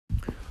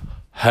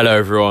Hello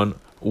everyone,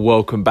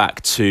 welcome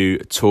back to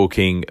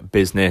Talking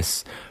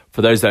Business.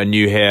 For those that are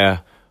new here,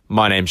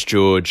 my name's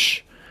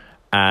George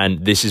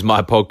and this is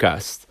my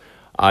podcast.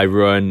 I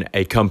run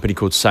a company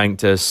called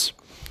Sanctus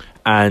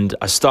and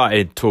I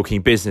started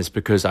Talking Business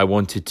because I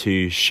wanted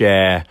to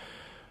share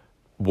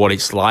what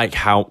it's like,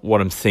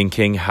 what I'm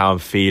thinking, how I'm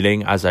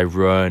feeling as I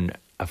run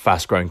a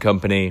fast growing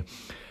company.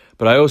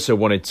 But I also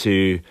wanted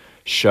to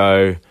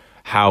show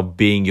how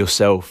being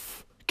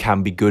yourself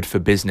can be good for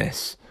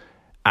business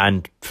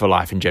and for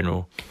life in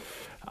general.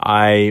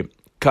 I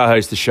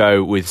co-host the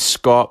show with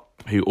Scott,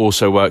 who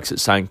also works at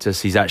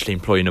Sanctus. He's actually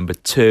employee number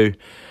 2,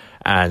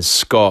 and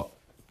Scott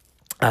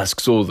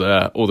asks all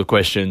the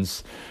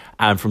questions.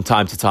 And from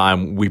time to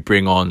time, we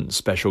bring on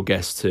special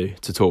guests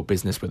to talk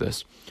business with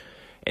us.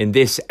 In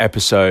this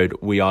episode,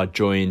 we are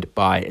joined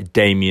by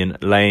Damien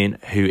Lane,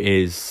 who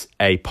is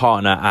a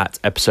partner at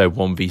Episode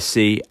 1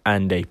 VC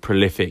and a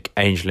prolific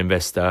angel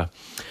investor.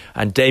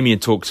 And Damien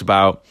talks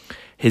about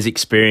his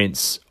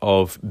experience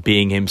of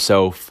being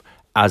himself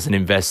as an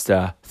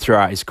investor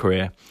throughout his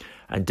career.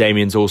 And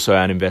Damien's also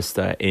an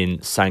investor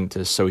in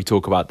Sanctus, so we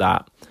talk about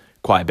that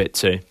quite a bit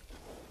too.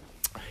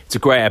 It's a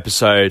great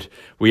episode.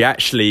 We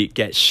actually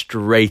get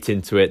straight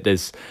into it.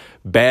 There's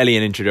barely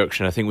an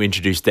introduction. I think we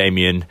introduced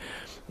Damien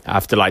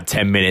after like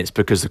 10 minutes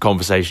because the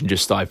conversation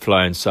just started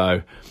flowing.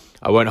 So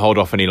I won't hold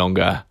off any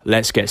longer.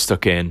 Let's get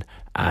stuck in,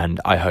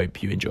 and I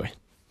hope you enjoy.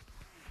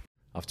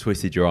 I've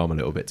twisted your arm a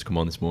little bit to come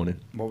on this morning.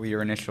 What were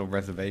your initial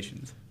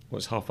reservations? Well,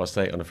 it's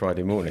 8:30 on a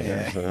Friday morning.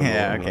 Okay,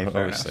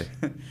 fair enough.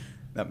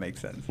 That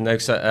makes sense. No,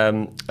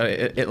 so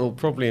it'll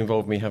probably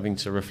involve me having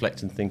to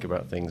reflect and think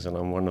about things, and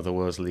I'm one of the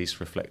world's least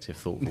reflective,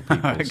 thoughtful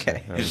people.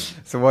 Okay.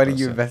 So why did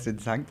you invest in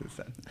Sanctus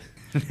then?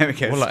 There we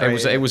go.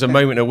 Well, it was a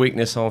moment of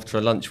weakness after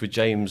a lunch with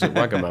James at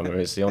Wagamama,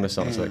 is the honest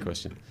answer to that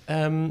question.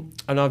 And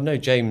I've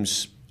known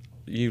James,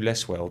 you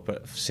less well,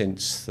 but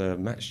since the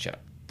Match Chat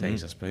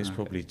days, I suppose,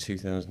 probably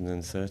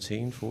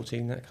 2013,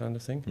 14, that kind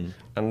of thing.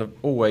 And I've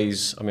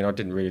always, I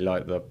didn't really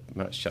like the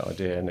Match Chat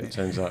idea, and it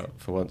turns out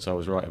for once I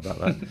was right about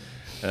that.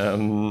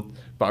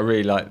 But I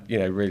really like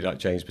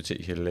James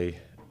particularly.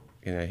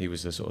 He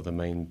was the sort of the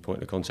main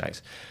point of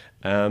contact.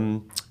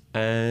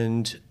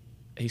 And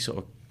he sort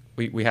of,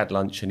 we had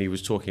lunch and he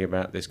was talking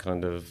about this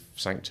kind of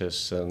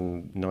Sanctus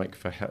and Nike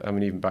for health.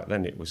 Even back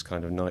then it was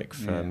kind of Nike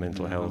for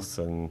mental health,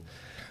 and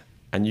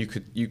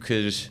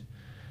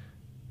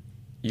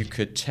you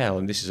could tell,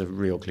 and this is a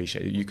real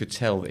cliche, you could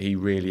tell that he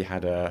really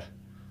had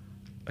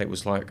it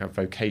was like a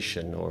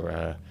vocation or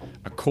a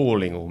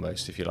calling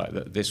almost, if you like,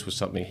 that this was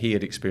something he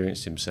had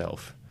experienced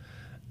himself.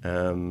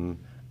 And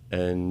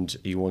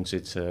he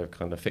wanted to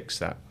kind of fix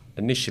that.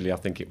 Initially, I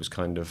think it was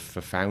kind of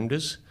for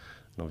founders,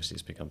 and obviously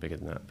it's become bigger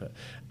than that. But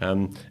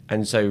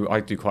and so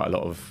I do quite a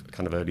lot of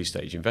kind of early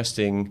stage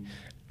investing,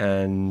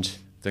 and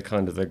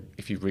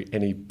if you read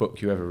any book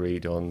you ever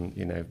read on,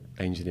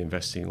 angel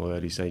investing or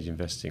early stage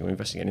investing or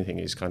investing anything,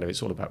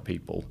 it's all about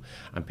people,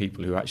 and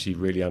people who actually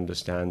really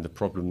understand the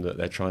problem that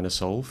they're trying to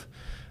solve.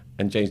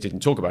 And James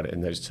didn't talk about it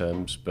in those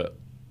terms, but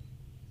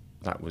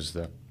that was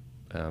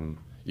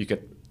you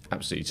could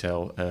absolutely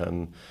tell.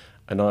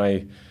 And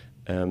I,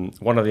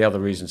 one of the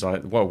reasons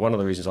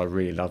I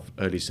really love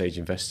early stage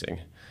investing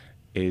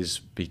is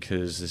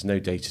because there's no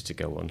data to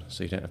go on,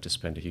 so you don't have to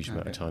spend a huge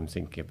amount of time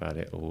thinking about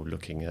it or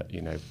looking at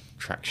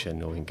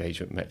traction or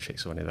engagement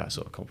metrics or any of that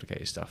sort of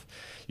complicated stuff.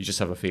 You just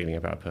have a feeling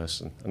about a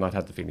person, and I'd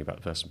had the feeling about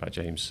the person about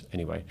James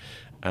anyway.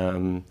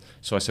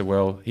 So I said,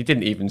 well, he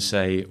didn't even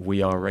say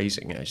we are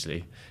raising.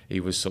 Actually, he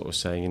was sort of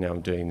saying,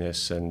 I'm doing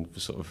this, and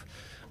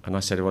I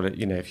said, well,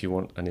 if you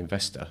want an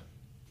investor,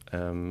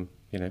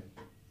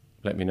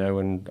 let me know,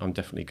 and I'm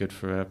definitely good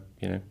for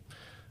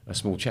a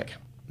small check,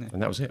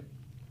 and that was it.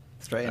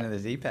 Straight into the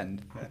deep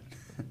end.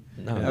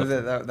 No,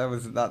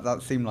 that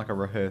seemed like a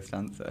rehearsed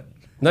answer.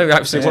 No,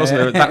 absolutely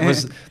wasn't. That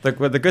was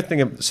the good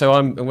thing.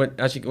 So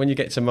when you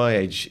get to my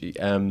age,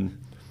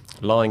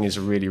 lying is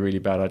a really, really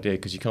bad idea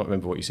because you can't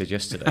remember what you said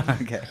yesterday.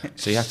 Okay.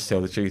 So you have to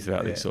tell the truth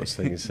about these sorts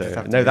of things.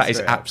 So no, that is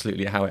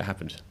absolutely how it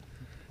happened.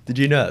 Did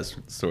you know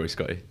that story,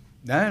 Scotty?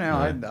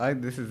 No.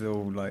 This is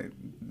all like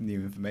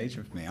new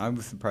information for me. I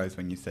was surprised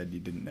when you said you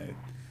didn't know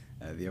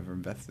the other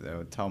investor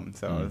there, Tom.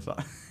 So I was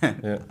like,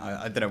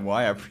 I don't know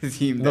why. I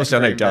presume that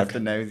every investor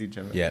knows each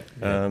other. Yeah.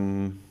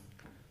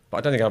 But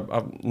I don't think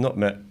I've not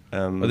met.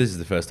 Well, this is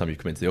the first time you've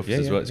come into the office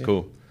as well. It's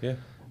cool. Yeah.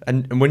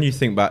 And when you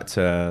think back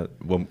to,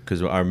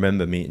 because I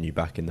remember meeting you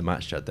back in the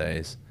Match Chat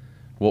days,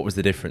 what was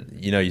the difference?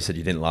 You said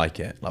you didn't like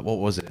it. Like, what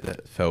was it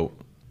that felt?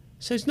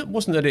 So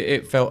wasn't that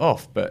it felt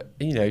off, but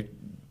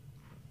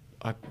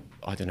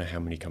I don't know how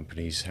many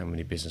companies, how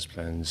many business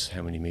plans,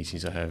 how many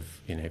meetings I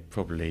have.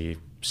 Probably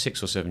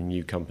 6 or 7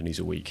 new companies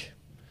a week,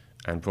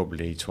 and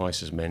probably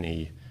twice as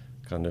many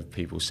kind of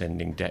people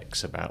sending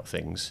decks about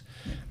things.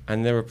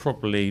 And there are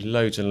probably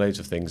loads and loads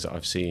of things that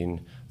I've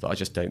seen that I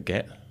just don't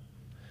get.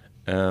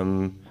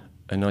 And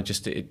it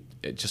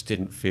just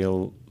didn't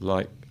feel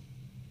like,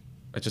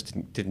 I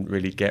just didn't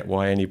really get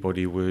why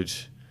anybody would,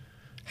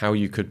 how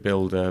you could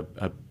build a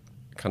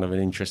kind of an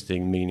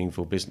interesting,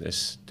 meaningful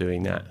business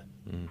doing that.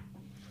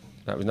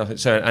 That was nothing.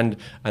 So and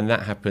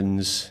that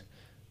happens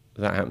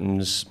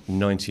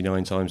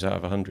 99 times out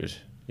of 100.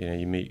 You know,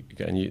 you meet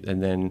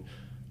and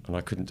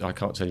I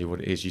can't tell you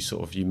what it is.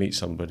 You meet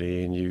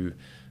somebody and you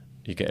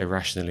get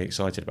irrationally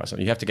excited about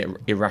something. You have to get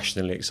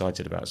irrationally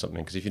excited about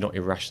something, because if you're not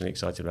irrationally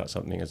excited about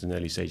something as an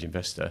early stage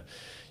investor,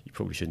 you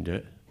probably shouldn't do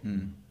it.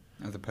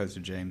 As opposed to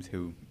James,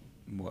 who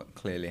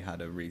clearly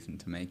had a reason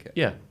to make it.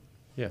 Yeah.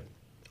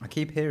 I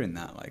keep hearing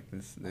that, like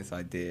this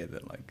idea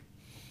that like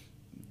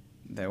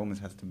there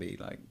almost has to be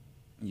like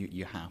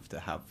you have to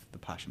have the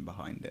passion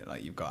behind it.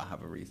 Like you've got to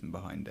have a reason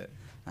behind it.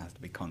 There has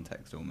to be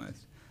context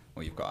almost,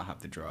 or you've got to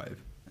have the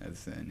drive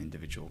as an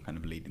individual kind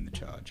of leading the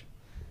charge.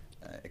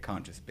 It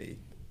can't just be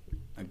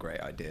a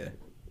great idea,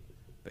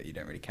 but you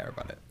don't really care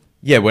about it.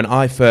 Yeah, when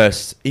I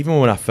first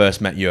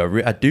met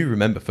you, I do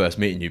remember first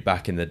meeting you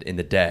back in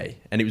the day,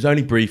 and it was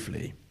only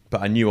briefly,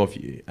 but I knew of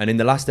you. And in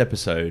the last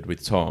episode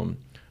with Tom,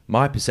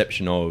 my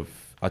perception of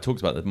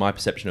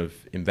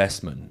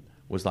investment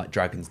was like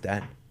Dragon's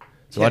Den.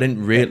 So I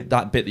didn't really,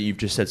 that bit that you've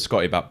just said,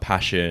 Scotty, about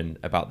passion,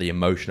 about the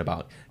emotion,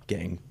 about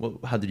getting,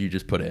 how did you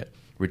just put it?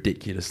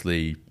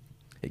 Ridiculously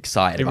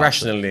excited.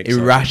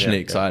 Irrationally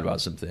excited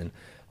about something.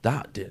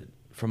 That did,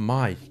 from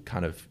my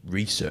kind of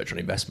research on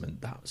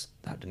investment, that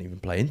didn't even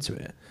play into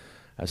it.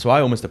 So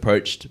I almost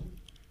approached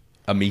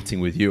a meeting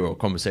with you or a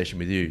conversation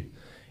with you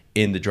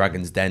in the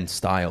Dragon's Den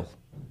style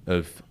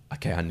of,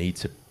 okay, I need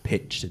to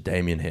pitch to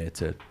Damien here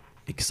to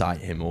excite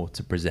him or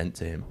to present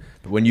to him.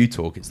 But when you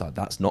talk, it's like,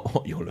 that's not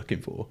what you're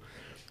looking for.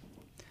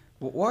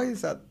 Well, why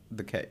is that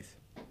the case?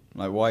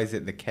 Like, why is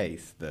it the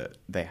case that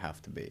they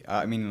have to be?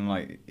 I mean,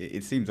 like,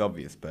 it seems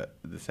obvious, but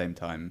at the same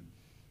time,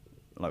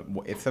 like,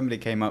 if somebody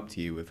came up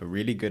to you with a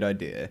really good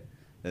idea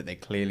that they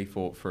clearly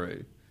thought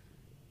through,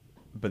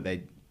 but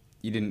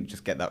you didn't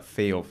just get that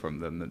feel from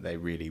them that they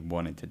really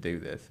wanted to do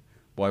this,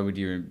 why would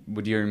your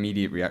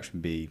immediate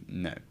reaction be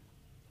no?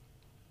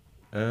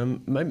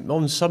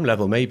 On some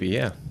level, maybe,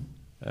 yeah.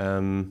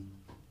 And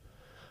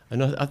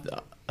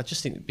I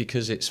just think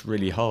because it's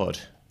really hard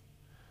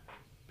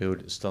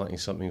starting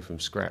something from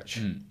scratch.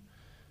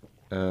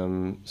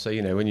 So,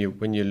 you know,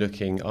 when you're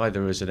looking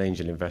either as an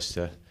angel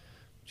investor,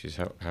 which is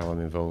how I'm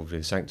involved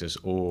with Sanctus,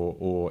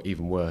 or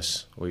even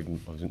worse, or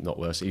even not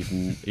worse,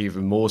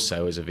 even more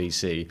so as a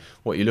VC,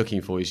 what you're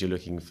looking for is you're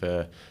looking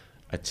for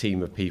a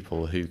team of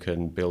people who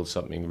can build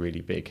something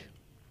really big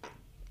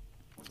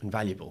and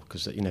valuable,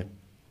 because, you know,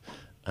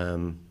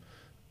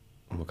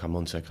 we'll come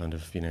on to kind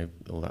of, you know,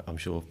 all that, I'm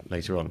sure,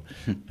 later on.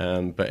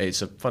 But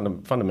it's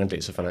fundamentally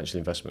it's a financial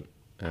investment.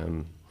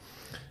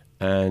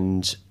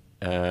 And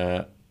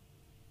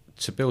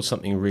to build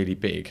something really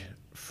big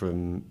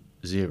from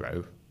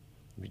zero,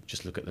 I mean,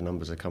 just look at the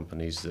numbers of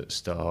companies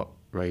that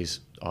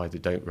either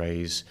don't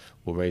raise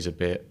or raise a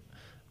bit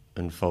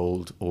and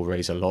fold, or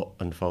raise a lot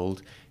and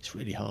fold. It's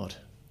really hard.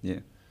 Yeah.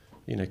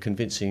 You know,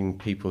 convincing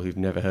people who've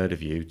never heard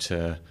of you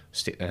to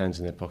stick their hands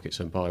in their pockets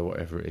and buy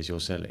whatever it is you're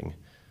selling.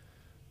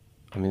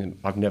 I mean,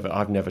 I've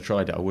never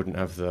tried it. I wouldn't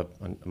have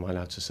am I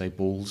allowed to say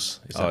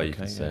balls? Is that okay? You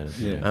can say it.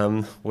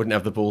 Yeah. Wouldn't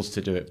have the balls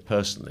to do it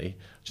personally.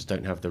 Just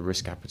don't have the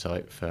risk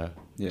appetite to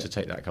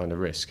take that kind of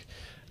risk.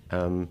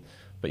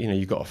 But, you know,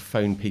 you've got to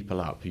phone people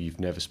up who you've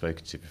never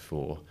spoken to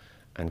before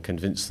and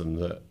convince them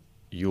that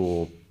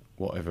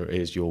whatever it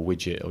is, your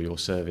widget or your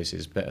service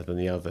is better than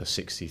the other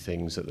 60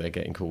 things that they're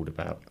getting called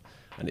about.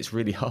 And it's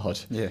really hard.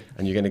 Yeah.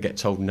 And you're going to get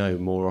told no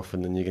more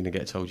often than you're going to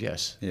get told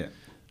yes. Yeah.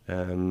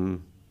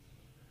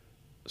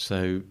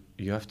 So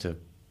you have to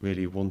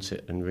really want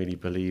it and really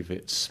believe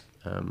it's...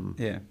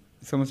 Yeah.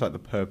 It's almost like the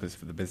purpose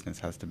for the business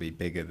has to be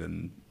bigger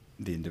than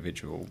the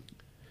individual.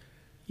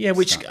 Yeah,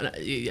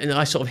 and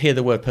I sort of hear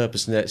the word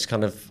purpose, and it's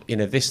kind of, you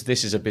know, this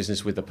is a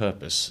business with a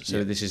purpose. So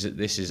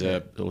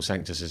yeah. Or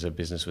Sanctus is a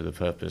business with a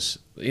purpose.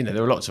 You know,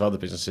 there are lots of other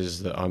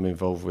businesses that I'm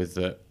involved with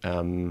that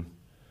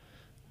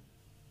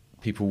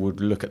people would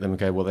look at them and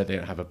go, well, they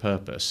don't have a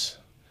purpose.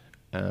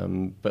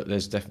 But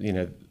there's definitely, you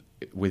know,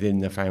 within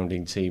the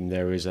founding team,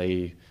 there is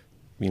a,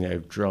 you know,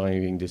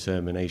 driving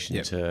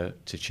determination to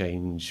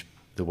change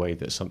the way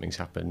that something's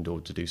happened or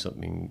to do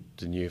something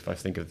new. If I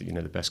think of, you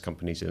know, the best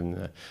companies in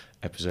the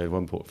episode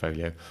 1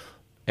 portfolio,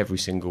 every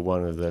single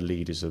one of the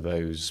leaders of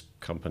those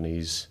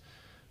companies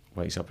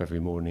wakes up every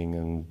morning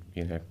and,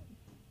 you know,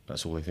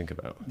 that's all they think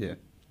about. Yeah.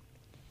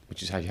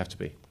 Which is how you have to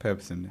be.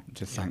 Purpose, and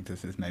just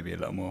Sanctus is maybe a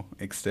little more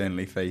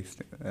externally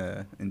faced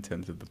in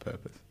terms of the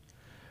purpose.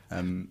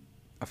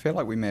 I feel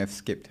like we may have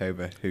skipped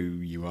over who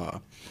you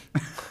are.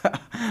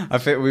 I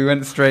think we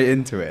went straight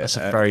into it. That's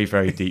a very,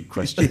 very deep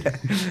question. Yeah.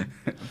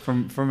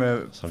 I'm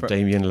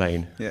Damien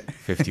Lane,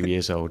 50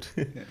 years old.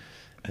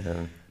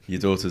 Yeah.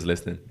 Your daughter's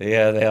listening.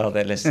 Yeah, they are.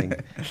 They're listening.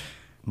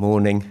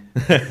 Morning.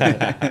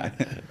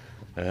 Yes,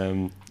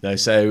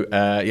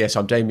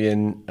 I'm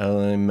Damien.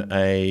 I'm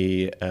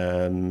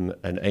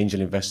an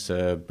angel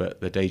investor,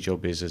 but the day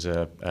job is as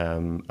a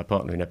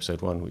partner in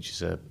Episode 1, which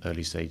is an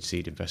early stage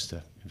seed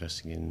investor,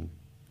 investing in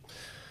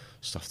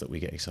stuff that we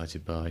get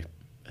excited by.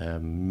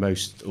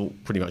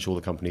 Pretty much all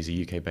the companies are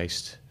UK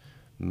based.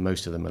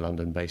 Most of them are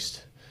London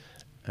based,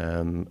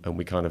 And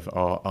we kind of,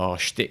 our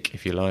shtick,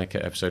 if you like,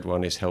 at episode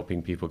 1 is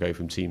helping people go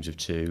from teams of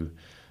 2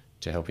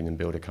 to helping them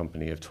build a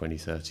company of 20,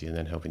 30, and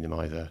then helping them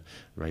either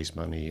raise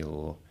money,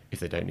 or if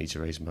they don't need to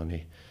raise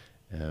money,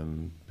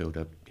 build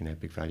a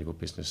big valuable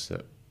business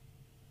that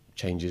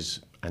changes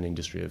an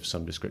industry of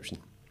some description.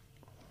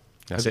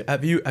 That's it.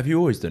 Have you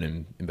always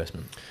done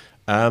investment?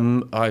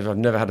 I've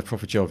never had a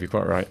proper job. You're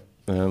quite right.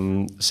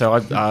 So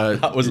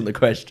that wasn't the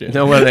question.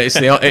 No, well, it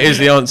is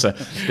the answer.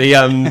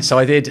 So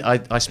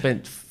I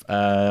spent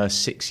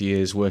 6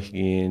 years working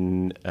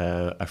in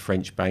a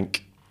French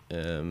bank,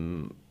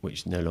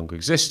 which no longer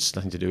exists.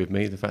 Nothing to do with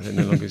me, the fact that it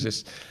no longer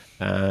exists.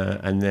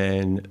 And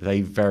then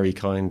they very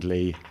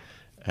kindly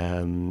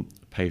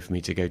paid for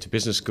me to go to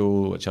business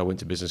school, which I went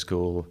to business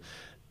school,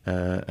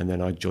 and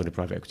then I joined a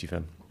private equity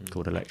firm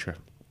called Electra.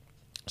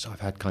 So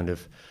I've had kind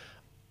of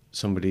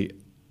somebody.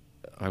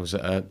 I was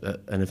at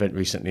an event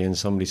recently, and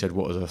somebody said,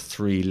 "What are the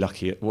 3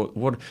 lucky?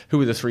 Who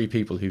are the 3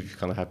 people who've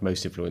kind of had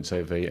most influence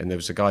over you?" And there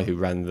was a guy who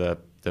ran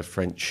the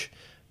French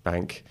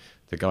bank,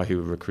 the guy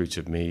who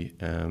recruited me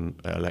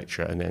at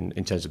Electra, and then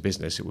in terms of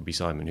business, it would be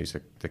Simon, who's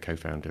the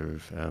co-founder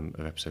of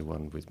Episode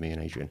 1 with me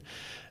and Adrian.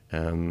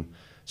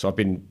 So I've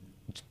been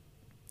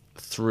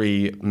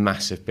 3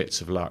 massive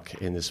bits of luck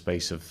in the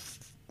space of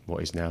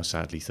what is now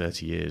sadly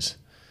 30 years.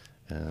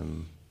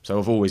 So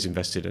I've always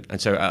invested,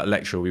 and so at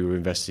Electra we were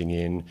investing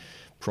in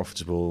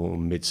profitable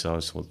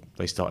mid-size. Well,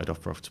 they started off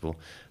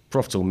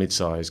profitable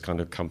mid-size kind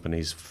of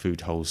companies,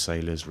 food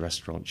wholesalers,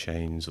 restaurant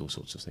chains, all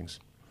sorts of things.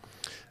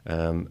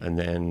 And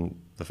then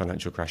the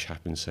financial crash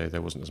happened, so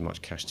there wasn't as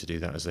much cash to do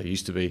that as there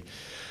used to be.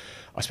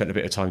 I spent a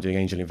bit of time doing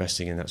angel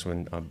investing, and that's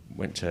when I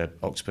went to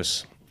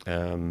Octopus,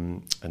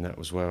 and that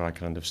was where I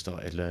kind of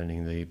started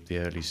learning the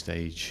early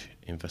stage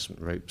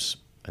investment ropes,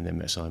 and then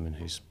met Simon,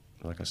 who's,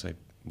 like I say,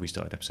 we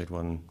started Episode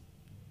 1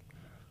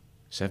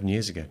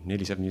 nearly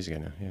 7 years ago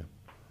now. Yeah.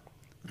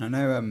 I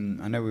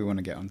know we want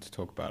to get on to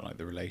talk about like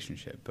the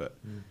relationship, but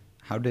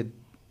how did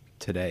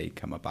today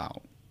come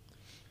about?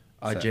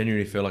 I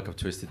genuinely feel like I've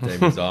twisted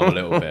Damien's arm a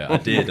little bit. I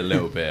did a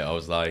little bit. I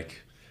was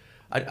like,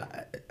 I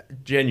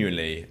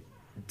genuinely,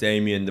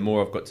 Damien, the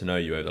more I've got to know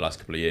you over the last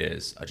couple of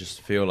years, I just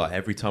feel like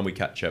every time we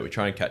catch up, we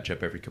try and catch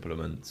up every couple of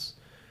months,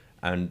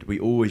 and we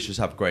always just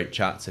have great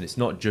chats. And it's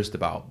not just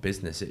about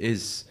business; it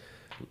is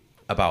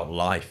about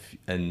life.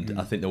 And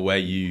I think the way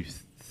you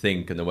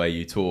think and the way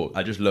you talk,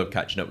 I just love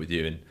catching up with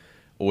you, and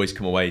always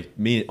come away.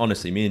 Me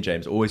and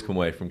James always come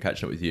away from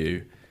catching up with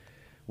you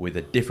with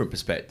a different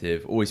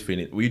perspective. Always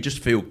feeling, we just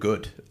feel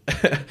good.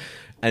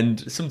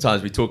 And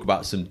sometimes we talk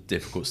about some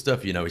difficult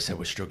stuff. We say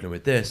we're struggling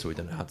with this, or we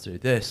don't know how to do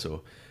this,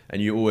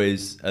 and you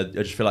always. I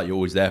just feel like you're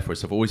always there for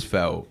us. I've always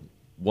felt,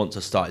 once I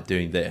started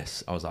doing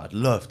this, I was like, I'd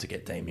love to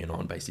get Damien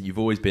on. Basically, you've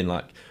always been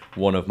like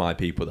one of my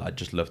people that I'd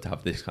just love to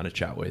have this kind of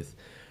chat with.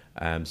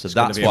 So it's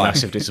that's why a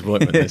massive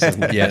disappointment. This,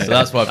 isn't it? Yeah, so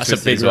that's why that's a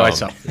big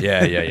write-up.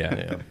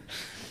 Yeah.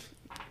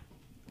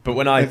 But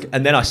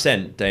then I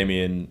sent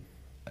Damien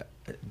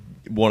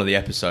one of the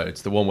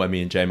episodes, the one where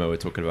me and JMO were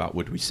talking about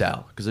would we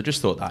sell, because I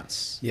just thought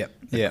that's a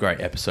great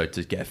episode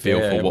to get a feel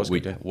for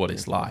what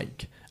it's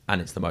like,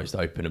 and it's the most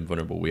open and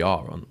vulnerable we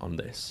are on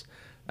this,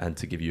 and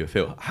to give you a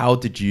feel. How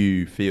did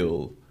you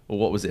feel, or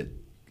what was it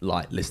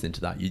like listening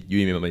to that?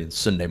 You emailed me on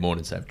Sunday morning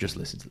and said, I've just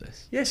listened to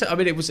this. Yes, I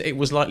mean it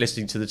was like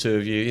listening to the two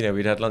of you.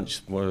 We'd had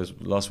lunch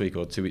last week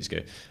or 2 weeks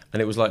ago,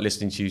 and it was like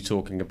listening to you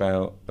talking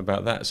about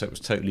that. So it was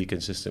totally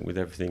consistent with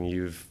everything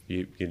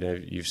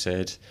you've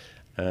said.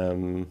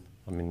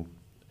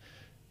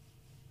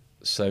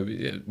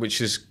 Which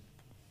is,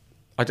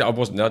 I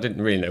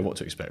didn't really know what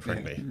to expect,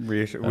 frankly.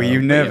 Were you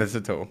nervous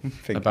at all?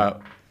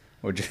 About,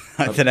 or just,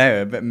 I don't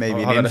know, but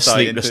maybe I had a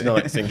sleepless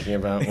night thinking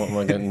about what am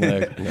I going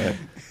to know.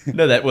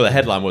 No, the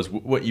headline was,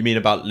 what you mean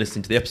about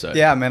listening to the episode?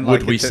 Yeah, I mean,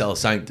 would we sell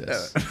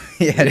Sanctus?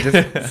 Yeah,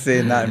 just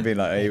seeing that and being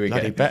like, oh, here we go.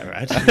 Bloody better,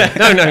 Ed.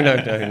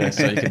 No,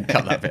 so you can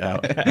cut that bit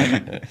out.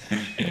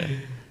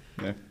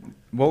 No.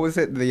 What was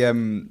it?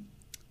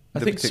 I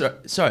think,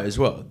 sorry, as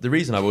well, the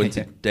reason I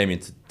wanted Damien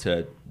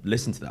to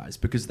listen to that is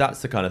because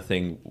that's the kind of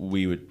thing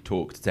we would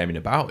talk to Damien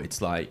about.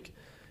 It's like,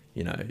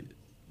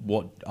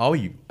 what are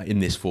you in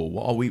this for?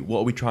 What are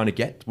we trying to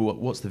get?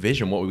 What's the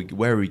vision?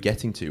 Where are we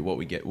getting to?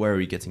 Where are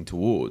we getting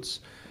towards?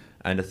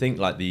 And I think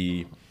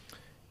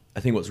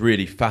what's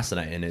really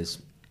fascinating is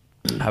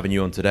having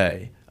you on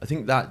today. I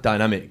think that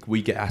dynamic,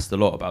 we get asked a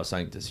lot about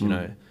Sanctus.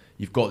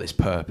 You've got this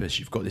purpose,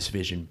 you've got this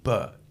vision,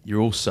 but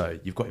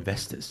you've got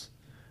investors,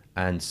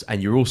 and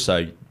you're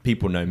also,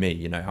 people know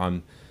me.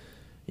 I'm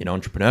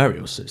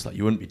entrepreneurial, so it's like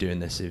you wouldn't be doing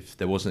this if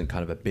there wasn't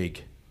kind of a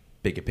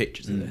bigger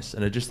picture to this.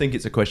 And I just think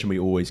it's a question we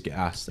always get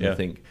asked, and I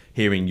think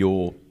hearing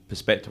your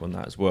perspective on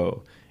that as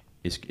well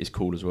is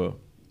cool as well.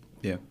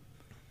 Yeah,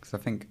 because I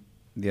think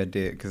the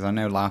idea, because I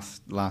know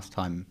last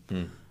time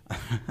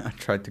I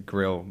tried to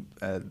grill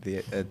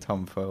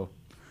Tom for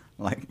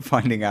like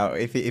finding out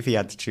if he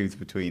had to choose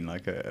between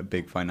like a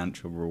big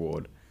financial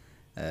reward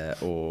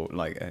or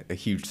like a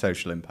huge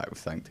social impact with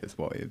Sanctus,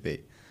 what it would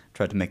be.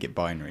 Tried to make it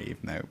binary, even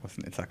though it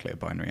wasn't exactly a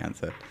binary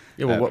answer.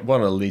 Yeah, well,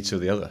 one will lead to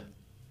the other.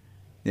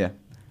 Yeah.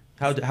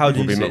 How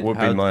do you see it? Would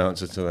be my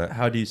answer to that.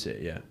 How do you see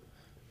it? Yeah.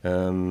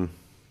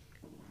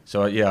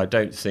 So I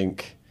don't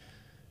think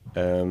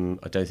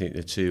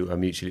the two are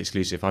mutually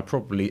exclusive.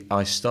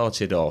 I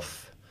started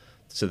off.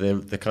 So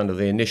the kind of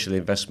the initial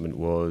investment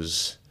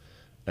was,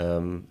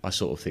 I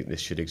sort of think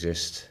this should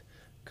exist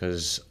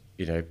because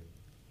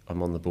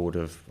I'm on the board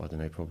of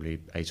probably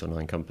 8 or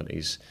 9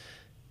 companies,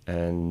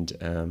 and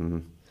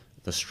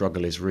the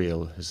struggle is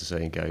real, as the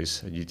saying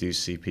goes, and you do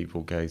see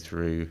people go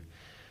through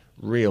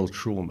real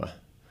trauma,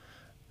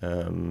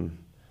 and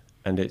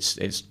it's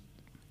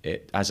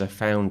as a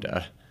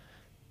founder,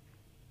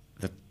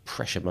 the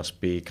pressure must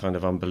be kind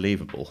of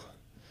unbelievable,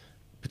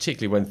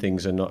 particularly when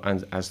things are not,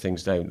 and as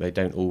things they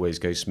don't always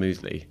go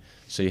smoothly.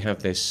 So you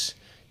have this.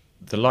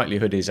 The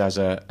likelihood is, as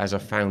a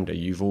founder,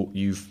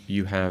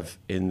 you have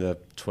in the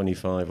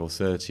 25 or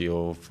 30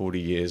 or 40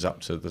 years up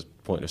to the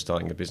point of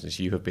starting a business,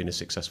 you have been a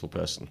successful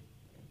person.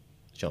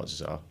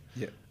 Chances are,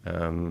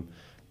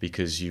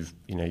 because you've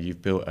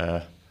built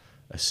a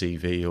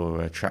CV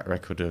or a track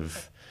record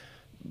of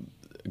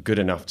good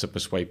enough to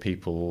persuade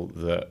people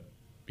that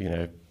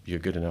you're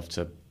good enough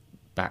to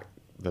back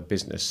the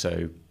business.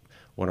 So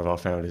one of our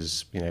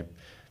founders,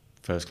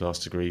 first class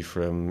degree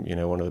from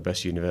one of the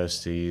best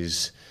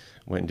universities.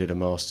 Went and did a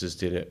master's,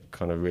 did it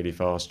kind of really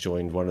fast,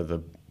 joined one of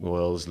the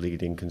world's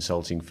leading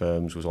consulting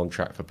firms, was on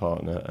track for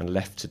partner, and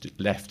left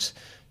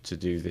to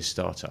do this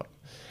startup.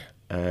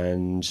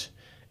 And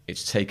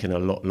it's taken a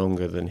lot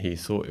longer than he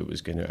thought it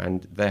was going to.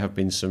 And there have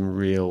been some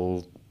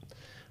real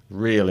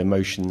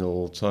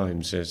emotional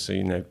times. So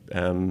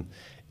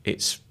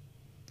it's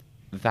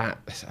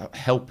that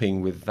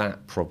helping with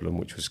that problem,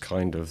 which was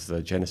kind of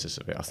the genesis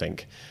of it, I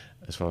think,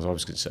 as far as I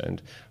was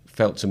concerned,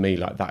 felt to me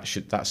like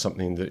that's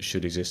something that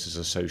should exist as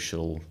a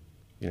social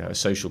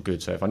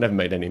good. So if I never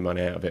made any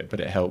money out of it, but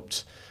it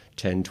helped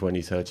 10,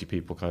 20, 30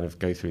 people kind of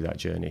go through that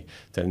journey,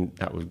 then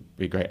that would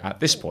be great. At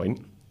this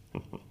point,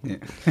 I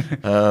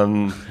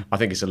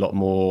think it's a lot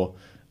more.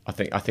 I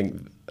think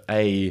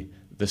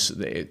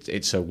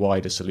it's a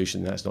wider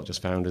solution. That's not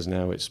just founders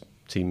now; it's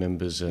team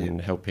members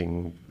and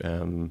helping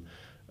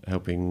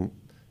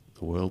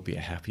the world be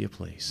a happier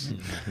place.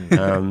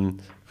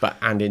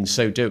 And in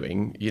so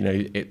doing,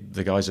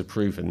 the guys have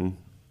proven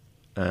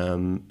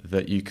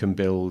that you can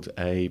build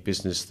a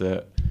business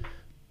that,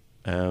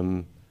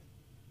 at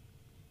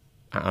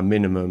a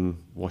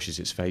minimum, washes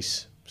its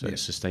face, so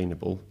it's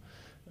sustainable.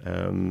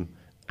 And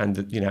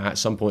at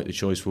some point, the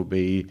choice will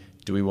be: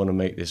 do we want to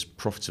make this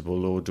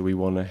profitable, or do we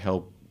want to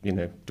help?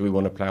 Do we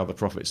want to plough the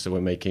profits that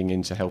we're making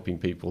into helping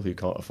people who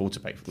can't afford to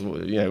pay for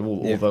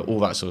all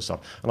that sort of stuff?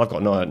 And I've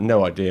got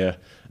no idea,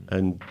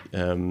 and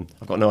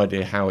I've got no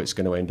idea how it's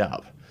going to end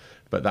up.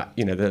 But that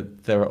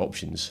there are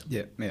options.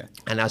 Yeah.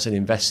 And as an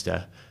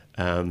investor,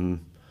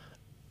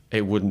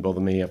 it wouldn't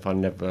bother me if I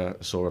never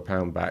saw a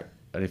pound back,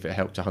 and if it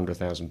helped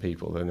 100,000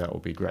 people, then that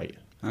would be great.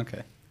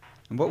 Okay.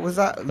 And what was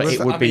that? But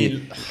it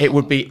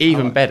would be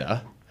even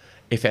better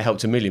if it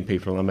helped 1 million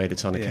people and I made a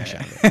ton of cash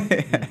out of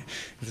it.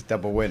 It's a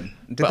double win.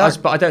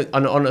 But I don't.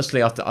 And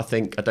honestly, I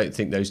don't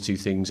think those two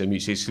things are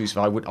mutually exclusive.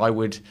 I'd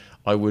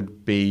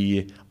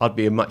be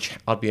a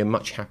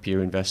much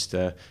happier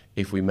investor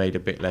if we made a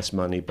bit less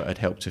money, but had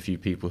helped a few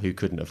people who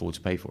couldn't afford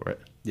to pay for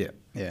it. Yeah.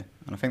 And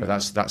I think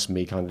that's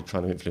me kind of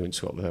trying to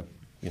influence what the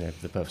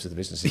purpose of the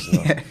business is.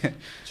 And I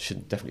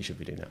definitely should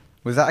be doing that.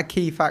 Was that a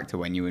key factor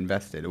when you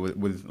invested, or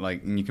was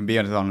like, and you can be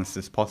as honest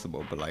as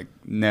possible, but like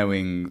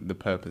knowing the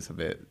purpose of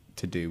it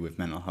to do with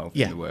mental health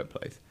in the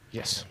workplace?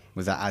 Yes.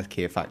 Was that as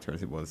key a factor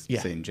as it was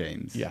seeing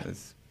James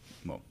as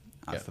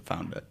the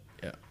founder?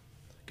 Yeah.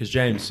 Because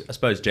I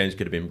suppose James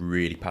could have been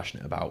really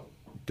passionate about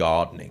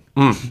gardening.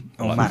 And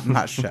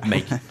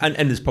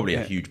there's probably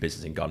a huge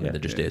business in gardening that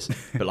just is,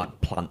 but like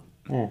putting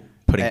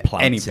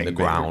plants in the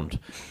ground.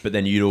 But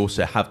then you'd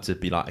also have to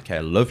be like, okay,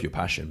 I love your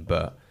passion,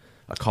 but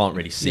I can't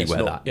really see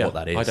what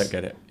that is. I don't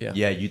get it.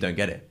 Yeah, you don't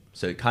get it.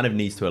 So it kind of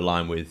needs to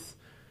align with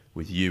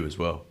you as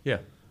well. Yeah.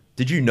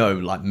 Did you know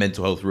like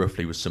mental health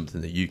roughly was something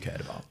that you cared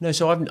about? No,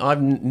 so I've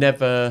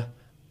never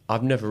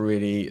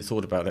really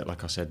thought about it.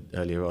 Like I said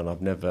earlier on,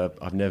 I've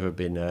never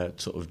been a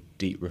sort of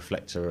deep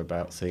reflector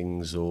about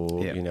things,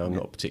 or I'm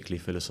not a particularly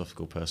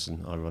philosophical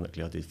person.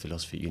 Ironically, I did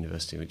philosophy at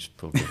university, which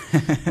probably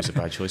was a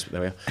bad choice, but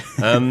there we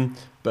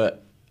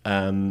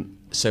are.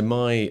 So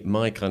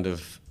my kind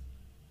of,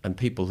 and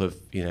people have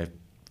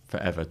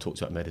forever talked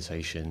about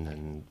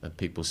meditation, and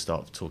people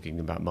start talking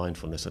about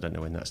mindfulness. I don't know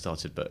when that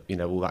started, but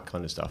all that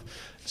kind of stuff.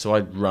 So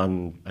I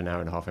run an hour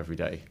and a half every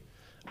day,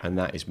 and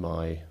that is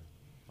my,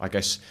 I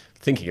guess,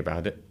 thinking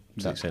about it.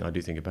 To the extent I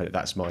do think about it,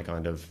 that's my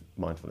kind of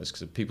mindfulness.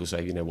 Because people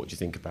say, what do you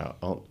think about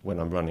when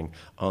I'm running?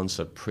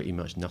 Answer pretty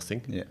much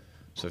nothing. Yeah.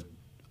 So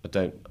I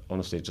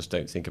just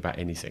don't think about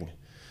anything.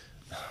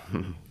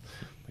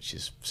 Which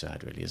is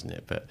sad, really, isn't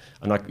it? But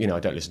I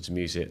don't listen to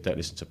music, don't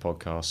listen to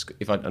podcasts.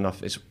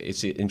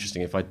 It's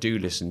interesting. If I do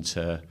listen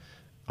to,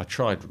 I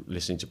tried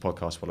listening to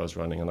podcasts while I was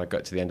running, and I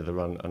got to the end of the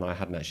run, and I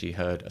hadn't actually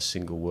heard a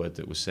single word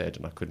that was said,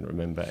 and I couldn't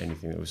remember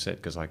anything that was said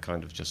because I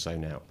kind of just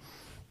zone out.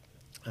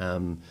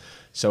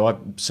 So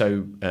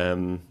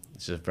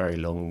It's a very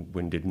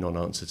long-winded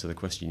non-answer to the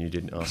question you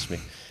didn't ask me.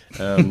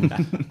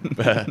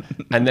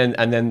 And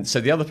then,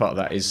 so the other part of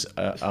that is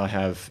I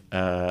have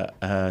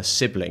a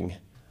sibling,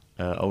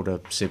 older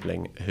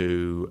sibling,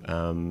 who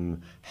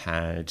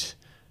had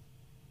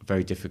a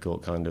very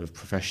difficult kind of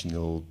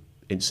professional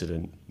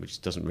incident,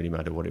 which doesn't really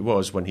matter what it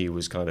was, when he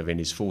was kind of in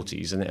his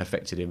 40s, and it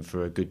affected him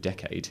for a good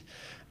decade.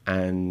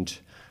 And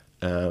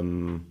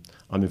I'm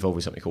involved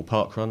with something called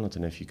Parkrun. I don't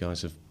know if you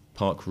guys have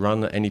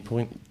Parkrun at any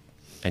point.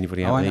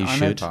 Anybody out there? You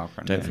should.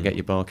 Don't forget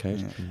your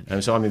barcode. Yeah.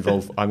 So I'm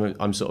involved.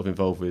 I'm sort of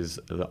involved with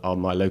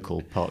my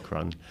local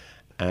Parkrun,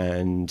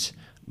 and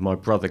my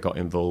brother got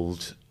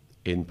involved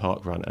in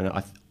Parkrun, and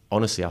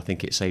honestly I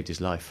think it saved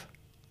his life.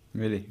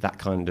 Really? That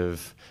kind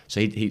of. So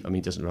he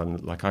doesn't run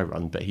like I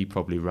run, but he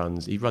probably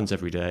runs. He runs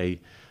every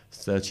day,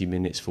 30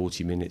 minutes,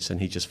 40 minutes,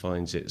 and he just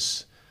finds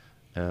it's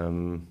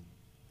a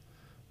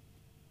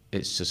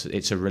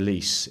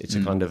release. It's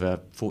a kind of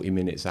a 40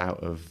 minutes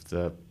out of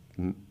the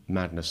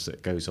madness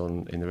that goes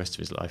on in the rest of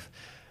his life,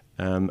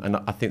 and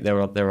I think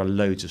there are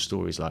loads of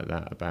stories like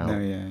that about.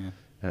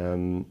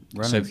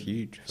 Running's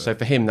huge. So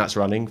for him, that's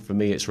running. For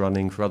me, it's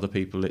running. For other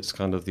people, it's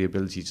kind of the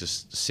ability to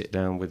sit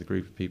down with a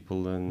group of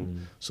people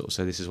and sort of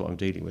say, "This is what I'm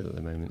dealing with at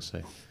the moment."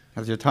 So,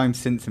 has your time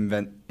since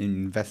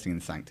investing in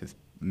Sanctus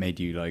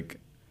made you like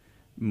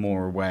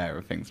more aware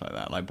of things like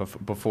that? Like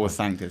before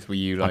Sanctus, were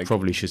you like? I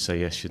probably should say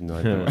yes, shouldn't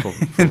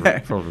I?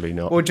 Probably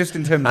not. Or just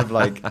in terms of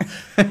like.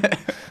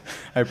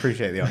 I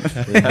appreciate the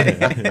honesty.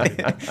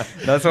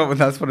 That's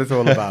what it's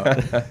all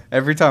about.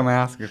 Every time I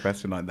ask a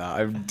question like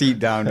that, I deep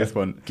down just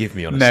want give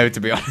me honesty. No,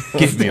 to be honest,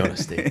 give me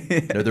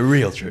honesty. No, the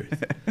real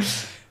truth.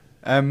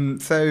 But I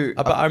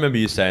remember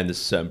you saying there's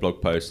certain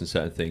blog posts and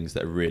certain things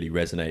that really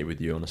resonate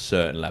with you on a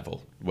certain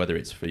level, whether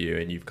it's for you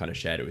and you've kind of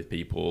shared it with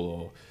people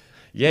or.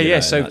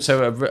 So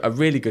a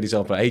really good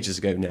example ages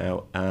ago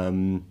now.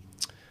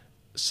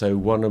 So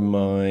one of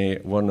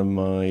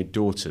my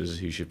daughters,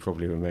 who should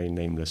probably remain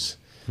nameless.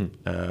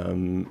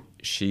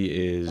 She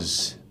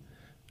is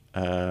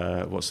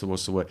what's the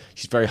word?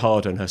 She's very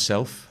hard on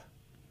herself.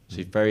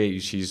 She's very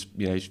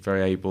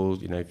able.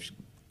 She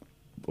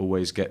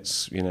always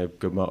gets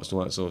good marks and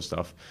all that sort of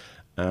stuff.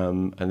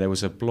 And there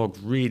was a blog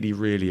really,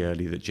 really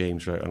early that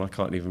James wrote, and I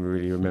can't even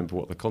really remember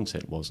what the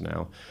content was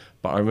now.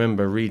 But I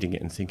remember reading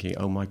it and thinking,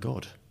 "Oh my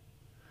God,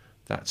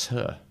 that's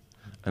her."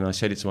 And I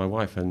said it to my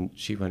wife, and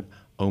she went,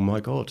 "Oh my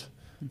God,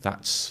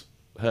 that's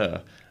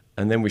her."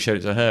 And then we showed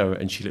it to her,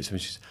 and she looked at me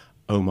and she said,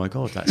 "Oh my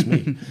God, that's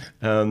me."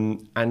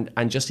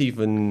 And just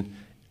even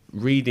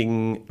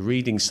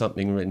reading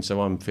something written.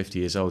 So I'm 50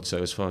 years old.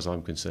 So as far as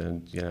I'm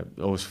concerned,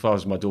 or as far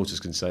as my daughter's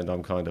concerned,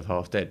 I'm kind of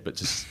half dead. But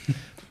to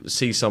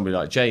see somebody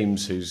like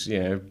James, who's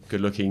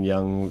good-looking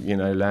young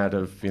lad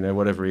of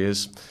whatever he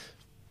is,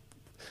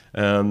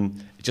 that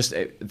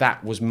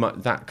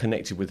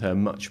connected with her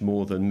much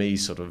more than me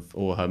sort of,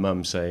 or her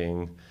mum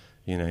saying,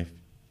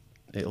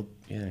 it'll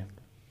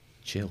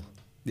chill.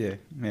 Yeah,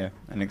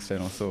 an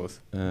external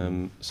source.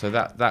 So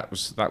that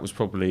was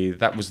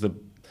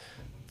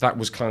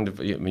kind of.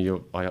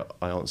 I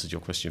answered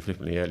your question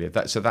flippantly earlier.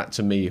 That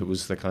to me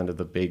was the kind of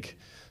the big.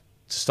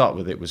 To start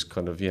with, it was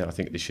kind of I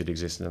think this should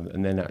exist,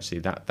 and then actually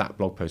that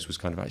blog post was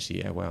kind of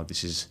actually wow,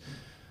 this is.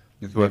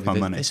 It's worth my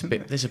money.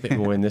 There's a bit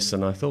more in this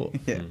than I thought.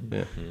 Yeah.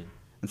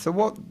 And so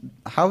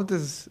how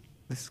does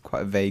this is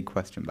quite a vague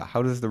question, but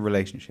how does the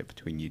relationship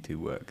between you two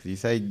work? Because you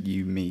say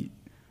you meet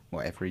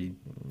every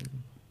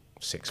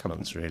 6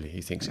 months, really.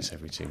 He thinks it's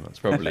every 2 months.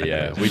 Probably,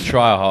 yeah. We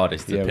try our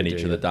hardest to pin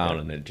each other down,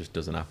 and it just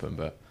doesn't happen.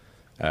 But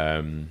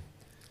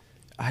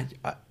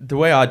the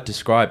way I'd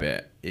describe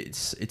it,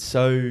 it's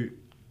so.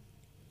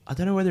 I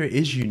don't know whether it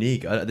is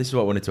unique. This is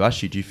what I wanted to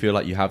ask you. Do you feel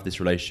like you have this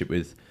relationship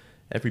with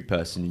every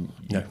person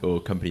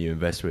or company you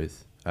invest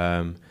with?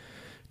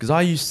 Because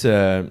I used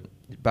to,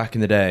 back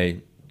in the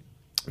day,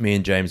 me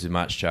and James with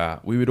Match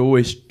Chat, we would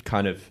always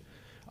kind of,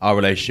 our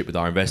relationship with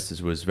our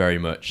investors was very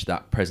much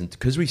that present.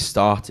 Because we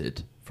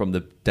started from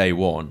the day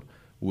one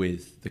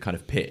with the kind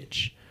of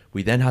pitch,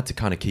 we then had to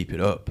kind of keep it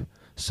up.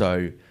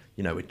 So,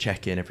 we'd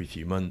check in every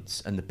few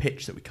months, and the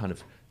pitch that we kind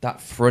of,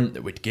 that front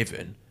that we'd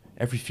given,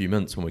 every few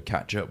months when we'd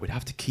catch up, we'd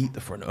have to keep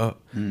the front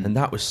up. And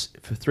that was,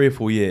 for 3 or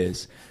 4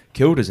 years,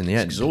 killed us in the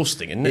end. It's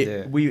exhausting, isn't it?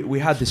 Yeah. We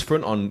had this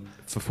front on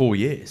for 4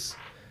 years.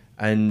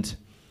 And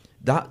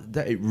that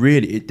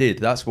it did.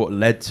 That's what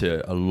led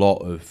to a lot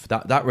of,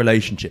 that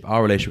relationship,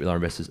 our relationship with our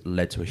investors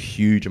led to a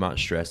huge amount of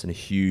stress and a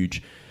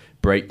huge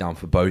breakdown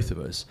for both of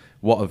us.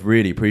 What I've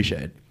really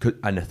appreciated,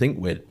 and I think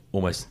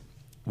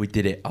we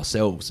did it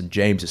ourselves, and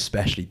James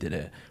especially did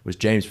it, was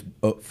James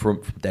up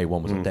front from day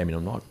one was like, "Damien,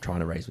 I'm not trying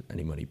to raise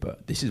any money,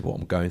 but this is what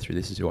I'm going through,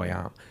 this is who I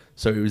am."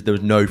 So there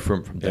was no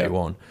front from day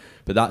one.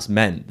 But that's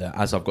meant that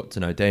as I've got to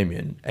know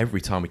Damien,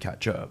 every time we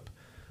catch up,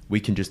 we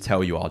can just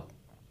tell you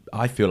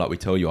I feel like we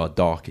tell you our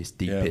darkest,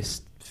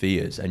 deepest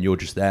fears, and you're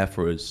just there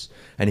for us.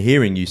 And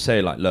hearing you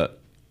say like, "Look,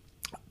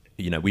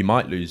 we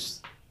might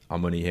lose our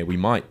money here,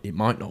 it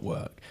might not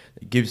work."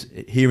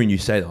 Hearing you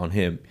say that on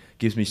him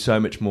gives me so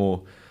much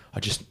more.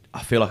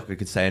 I feel like I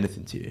could say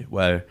anything to you.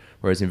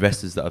 Whereas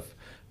investors that I've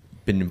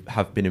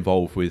have been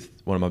involved with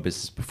one of my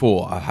businesses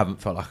before, I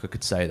haven't felt like I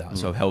could say that,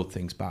 so I've held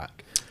things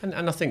back.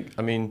 And I think,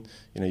 I mean,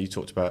 you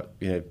talked about,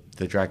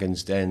 the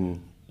Dragon's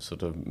Den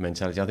sort of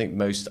mentality. I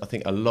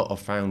think a lot of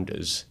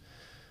founders,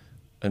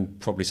 and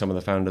probably some of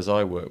the founders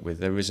I work with,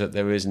 there is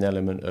an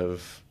element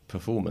of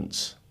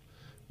performance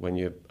when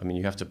you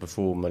have to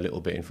perform a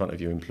little bit in front of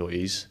your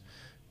employees,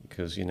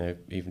 because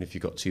even if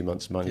you've got 2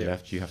 months' money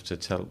left, you have to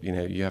tell,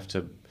 you have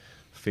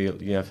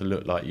to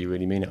look like you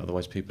really mean it.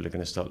 Otherwise, people are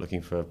going to start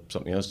looking for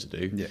something else to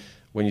do. Yeah.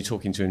 When you're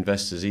talking to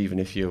investors, even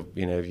if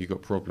if you've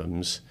got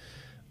problems,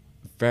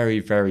 very,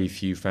 very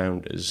few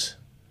founders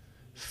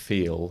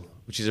feel,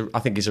 which I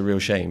think is a real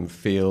shame,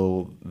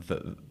 feel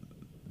that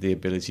the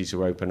ability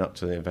to open up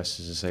to the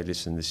investors and say,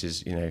 listen, this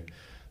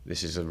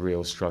is a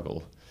real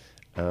struggle.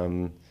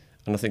 And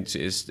I think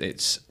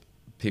it's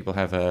people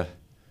have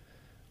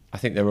I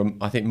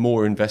think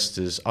more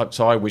investors.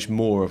 So I wish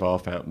more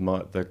of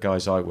the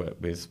guys I work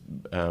with,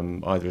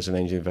 either as an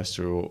angel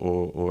investor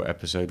or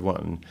episode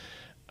one,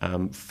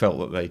 felt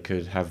that they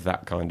could have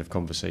that kind of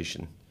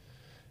conversation,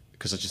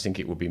 because I just think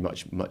it would be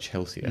much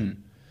healthier.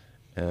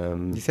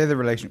 You say the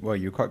relationship. Well,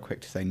 you're quite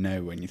quick to say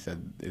no when you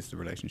said, is the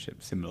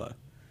relationship similar?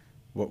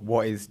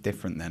 What is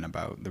different then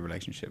about the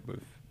relationship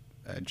with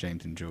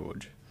James and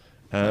George?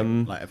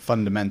 Like a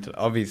fundamental.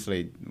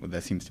 Obviously,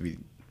 there seems to be.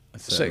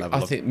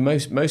 I think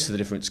most of the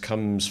difference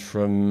comes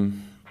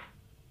from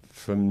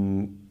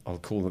I'll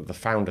call it the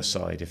founder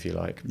side, if you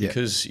like,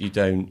 because you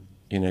don't,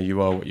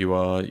 you are what you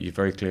are. You're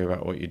very clear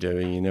about what you're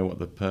doing. You know what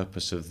the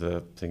purpose of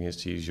the thing is,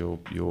 to use your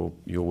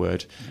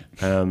word.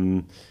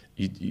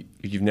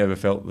 You've never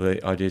felt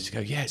the idea to go,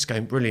 yeah, it's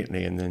going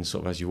brilliantly, and then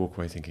sort of as you walk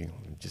away thinking, do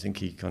you think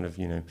he kind of,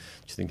 do you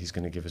think he's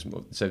going to give us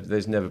more? So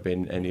there's never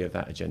been any of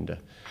that agenda.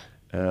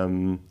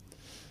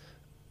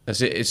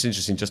 It's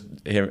interesting, just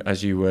here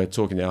as you were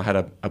talking there, I had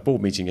a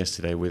board meeting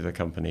yesterday with a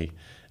company,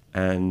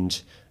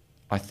 and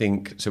I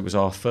think, so it was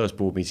our first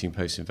board meeting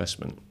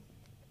post-investment,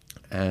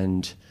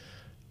 and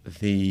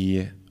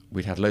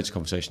we'd had loads of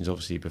conversations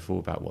obviously before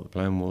about what the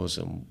plan was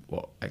and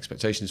what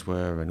expectations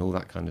were and all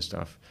that kind of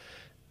stuff,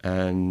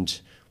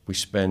 and we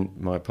spent,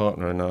 my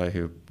partner and I,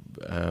 who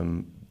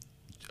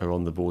are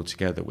on the board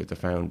together with the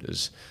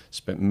founders,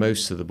 spent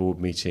most of the board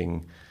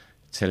meeting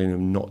telling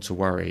them not to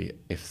worry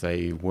if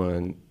they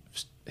weren't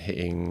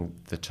hitting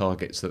the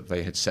targets that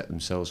they had set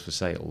themselves for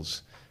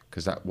sales,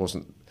 because that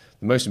wasn't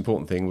the most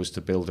important thing. Was to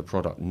build a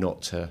product,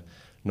 not to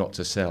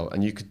sell.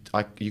 And we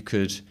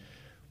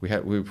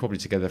were probably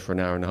together for an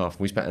hour and a half,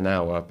 and we spent an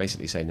hour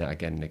basically saying that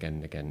again and again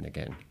and again and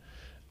again,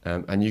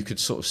 and you could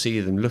sort of see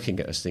them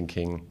looking at us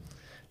thinking,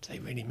 do they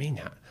really mean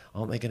that?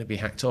 Aren't they going to be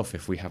hacked off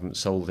if we haven't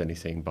sold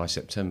anything by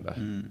September?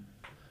 And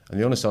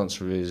the honest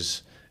answer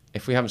is,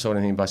 if we haven't sold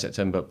anything by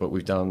September, but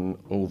we've done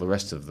all the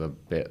rest of the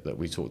bit that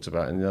we talked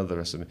about and the other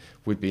rest of it,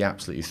 we'd be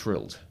absolutely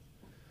thrilled.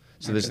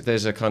 So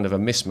there's a kind of a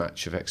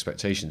mismatch of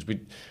expectations.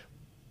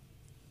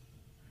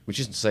 Which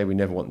isn't to say we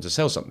never want to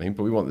sell something,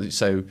 but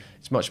so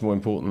it's much more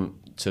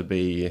important to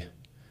be,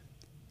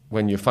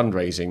 when you're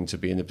fundraising, to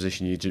be in the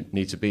position you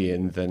need to be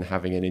in than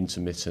having an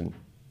intermittent.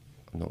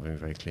 I'm not being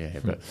very clear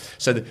here, but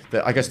so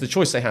I guess the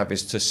choice they have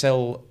is to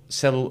sell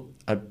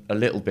a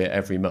little bit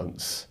every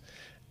month,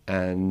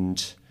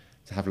 and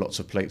have lots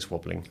of plates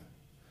wobbling.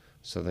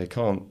 So they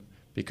can't,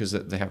 because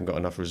they haven't got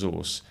enough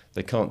resource,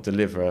 they can't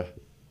deliver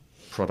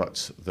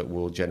products that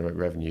will generate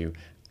revenue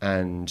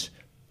and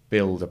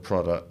build a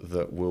product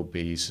that will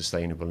be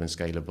sustainable and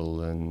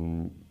scalable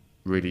and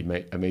really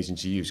amazing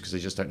to use, because they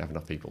just don't have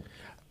enough people.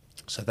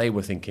 So they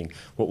were thinking,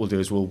 what we'll do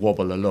is we'll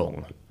wobble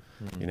along.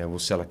 We'll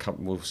sell a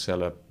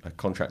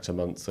contract a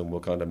month and we'll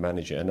kind of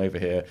manage it. And over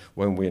here,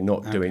 when we're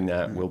not doing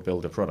that, we'll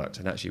build a product.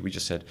 And actually, we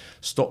just said,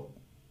 stop.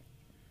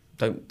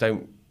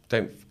 Don't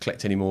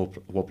collect any more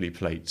wobbly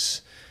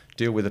plates.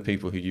 Deal with the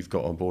people who you've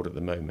got on board at the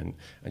moment,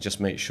 and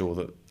just make sure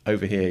that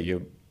over here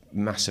you're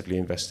massively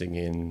investing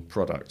in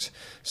product,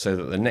 so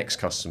that the next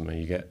customer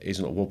you get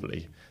is not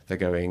wobbly. They're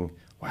going,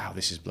 wow,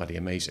 this is bloody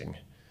amazing.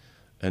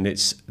 And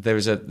there's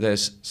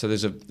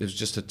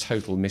just a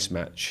total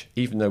mismatch.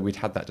 Even though we'd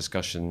had that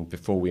discussion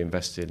before we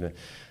invested,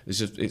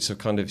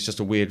 it's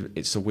a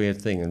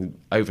weird thing. And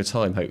over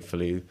time,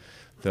 hopefully,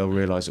 they'll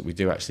realise that we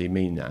do actually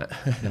mean that.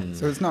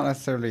 So it's not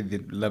necessarily the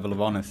level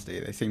of honesty.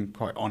 They seem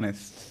quite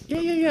honest. Yeah.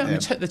 I mean,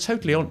 they're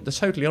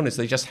totally honest.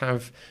 They just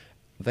have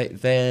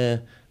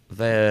their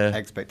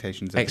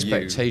expectations. Their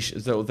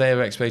expectations,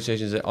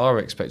 our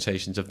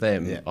expectations of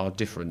them are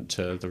different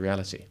to the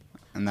reality.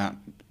 And that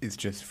is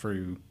just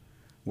through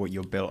what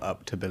you're built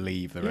up to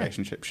believe the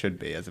relationship should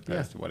be, as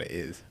opposed to what it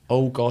is.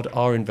 Oh God,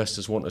 our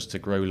investors want us to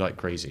grow like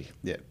crazy.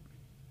 Yeah.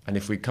 And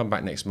if we come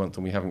back next month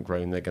and we haven't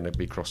grown, they're going to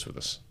be cross with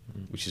us,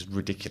 which is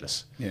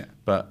ridiculous. Yeah.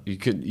 But you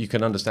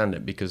can understand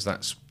it, because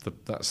that's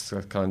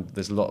the kind.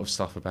 There's a lot of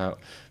stuff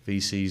about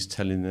VCs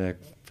telling their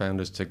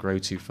founders to grow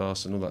too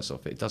fast and all that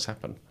stuff. It does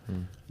happen.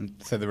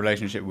 So the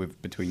relationship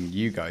between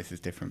you guys is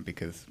different,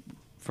 because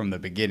from the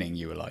beginning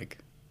you were like,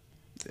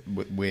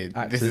 we're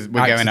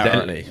going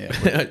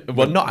out.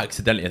 Well, not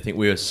accidentally. I think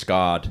we were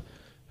scarred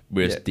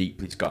We're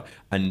deeply scarred.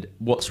 And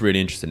what's really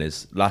interesting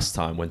is last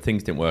time when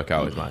things didn't work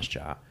out with Match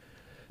Chat,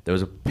 there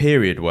was a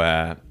period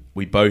where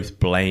we both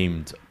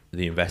blamed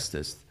the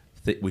investors.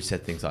 We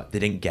said things like, they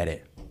didn't get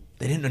it.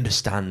 They didn't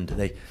understand.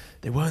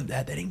 They weren't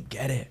there. They didn't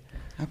get it.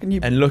 How can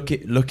you? And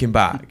looking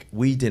back,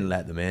 we didn't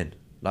let them in.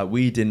 Like,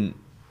 we didn't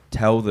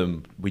tell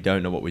them we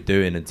don't know what we're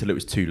doing until it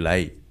was too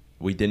late.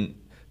 We didn't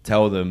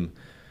tell them,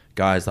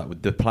 guys,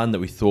 like the plan that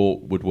we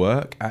thought would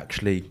work,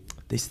 actually,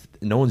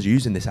 no one's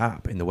using this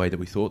app in the way that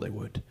we thought they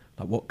would.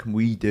 Like, what can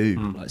we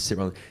do? Like, sit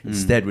around.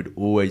 Instead, we'd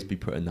always be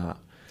putting that.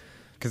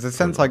 Because the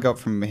sense I got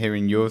from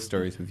hearing your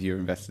stories with your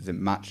investors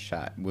in Match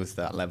Chat was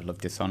that level of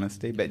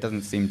dishonesty, but it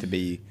doesn't seem to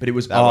be. But it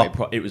was our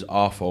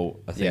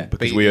fault, I think,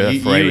 because we were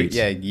afraid.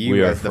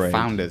 You as the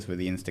founders were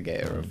the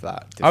instigator of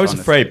that dishonesty. I was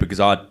afraid because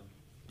I'd,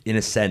 in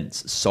a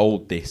sense,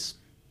 sold this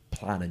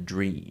plan and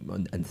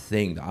dream and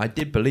thing that I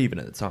did believe in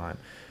at the time.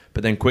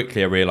 But then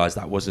quickly I realised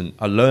that wasn't.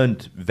 I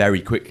learned very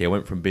quickly. I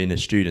went from being a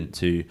student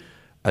to.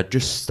 I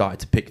just started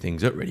to pick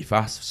things up really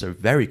fast. So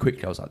very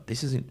quickly I was like,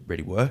 this isn't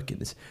really working.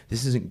 This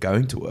isn't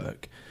going to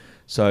work.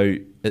 So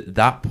at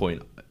that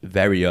point,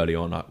 very early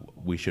on,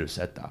 we should have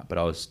said that, but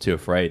I was too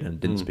afraid and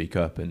didn't speak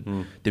up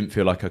and didn't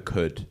feel like I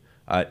could.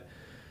 I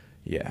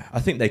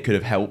think they could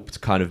have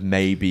helped kind of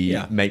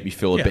maybe make me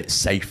feel a bit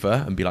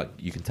safer and be like,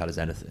 you can tell us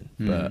anything.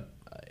 But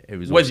it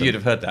was whether you'd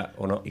have heard that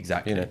or not.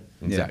 Exactly. You know?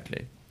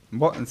 Exactly.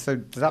 What? And so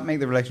does that make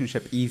the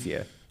relationship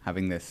easier,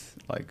 having this,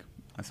 like,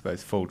 I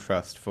suppose, full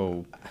trust,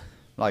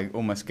 like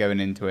almost going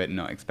into it and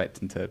not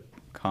expecting to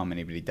calm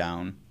anybody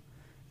down?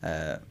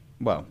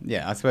 Well,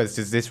 yeah, I suppose,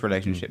 does this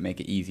relationship make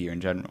it easier in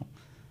general?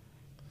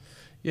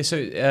 Yeah, so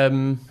I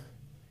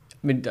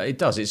mean, it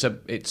does.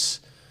 It's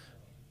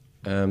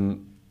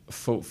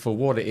for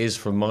what it is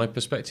from my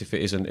perspective,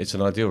 it's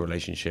an ideal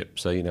relationship.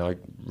 So, you know,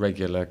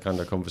 regular kind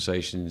of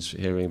conversations,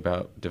 hearing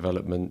about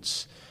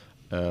developments.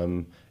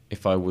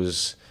 If I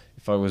was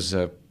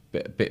a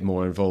bit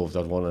more involved,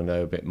 I'd want to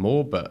know a bit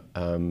more. But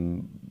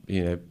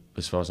you know,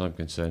 as far as I'm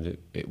concerned,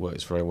 it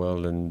works very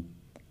well. And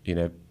you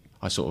know,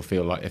 I sort of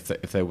feel like if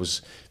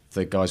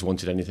the guys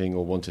wanted anything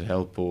or wanted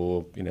help,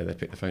 or you know, they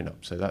pick the phone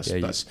up. So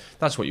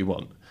that's what you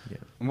want. Yeah.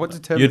 And what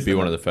determines? You'd be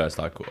one of the first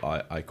I call.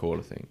 I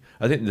think.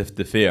 I think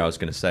the fear I was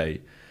going to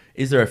say,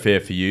 is there a fear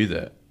for you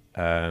that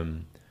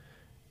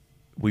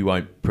we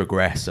won't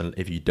progress, and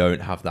if you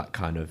don't have that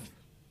kind of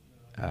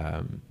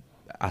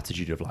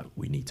attitude of like,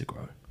 we need to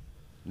grow?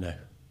 No.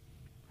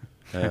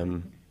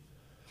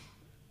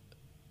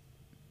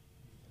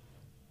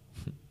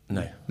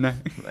 No.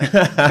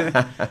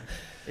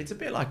 It's a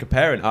bit like a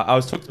parent. I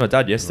was talking to my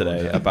dad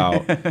yesterday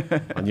about.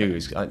 I knew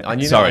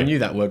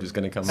that word was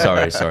going to come.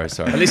 Sorry.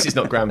 At least it's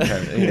not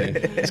grandparent. You know,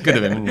 it's good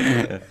of him.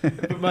 Isn't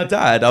it? But my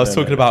dad, I was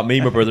talking about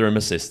me, my brother, and my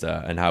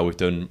sister, and how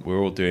we're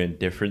all doing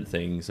different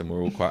things, and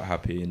we're all quite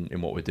happy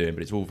in what we're doing,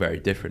 but it's all very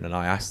different. And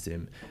I asked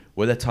him,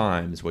 were there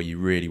times where you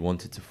really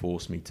wanted to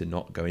force me to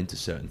not go into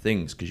certain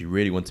things because you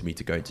really wanted me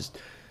to go into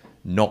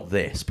not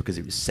this because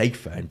it was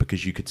safer and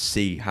because you could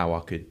see how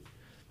I could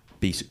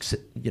be,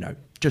 you know,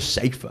 just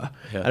safer.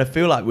 Yeah. And I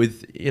feel like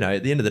with, you know,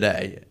 at the end of the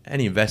day,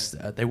 any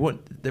investor,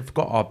 they've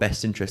got our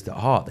best interest at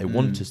heart. They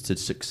want us to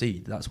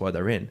succeed. That's why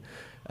they're in.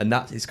 And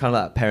that is kind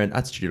of that parent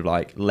attitude of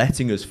like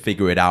letting us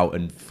figure it out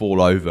and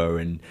fall over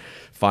and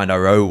find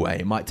our own way.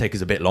 It might take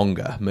us a bit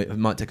longer. It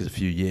might take us a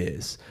few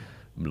years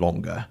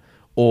longer.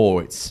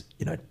 Or it's,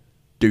 you know,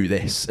 do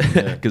this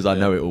because I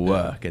know it will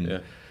work. And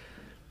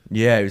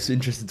it was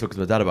interesting talking to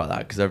my dad about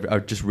that because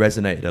I've just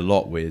resonated a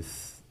lot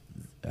with.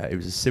 It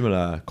was a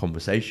similar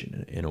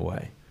conversation in a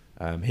way.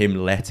 Him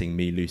letting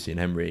me, Lucy, and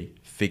Henry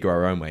figure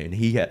our own way, and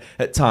he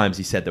at times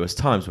he said there was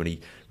times when he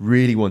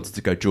really wanted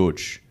to go,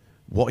 George,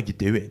 what are you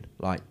doing?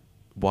 Like,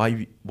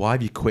 why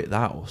have you quit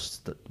that? Or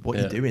what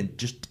are you doing?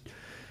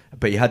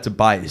 But he had to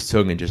bite his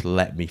tongue and just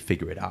let me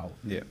figure it out.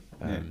 Yeah.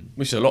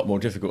 Which is a lot more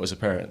difficult as a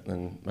parent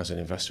than as an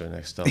investor in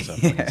a startup.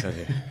 I can tell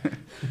you.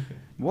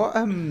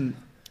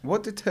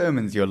 What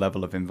determines your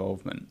level of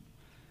involvement?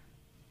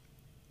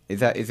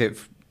 Is it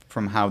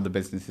from how the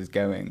business is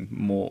going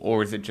more,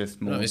 or is it just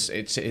more? No,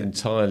 it's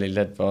entirely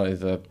led by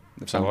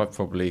so I've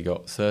probably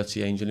got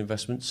 30 angel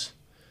investments,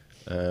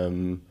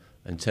 and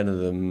 10 of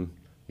them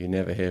you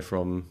never hear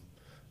from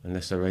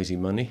unless they're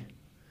raising money.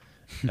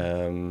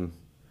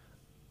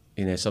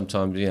 You know,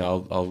 sometimes, you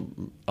know,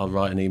 I'll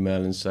write an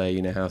email and say,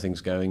 you know, how are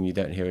things going? You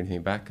don't hear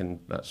anything back, and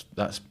that's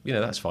you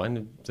know, that's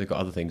fine. They've got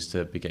other things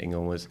to be getting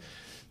on with.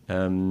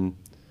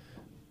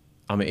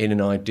 I mean, in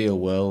an ideal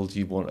world,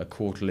 you want a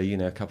quarterly, you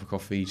know, a cup of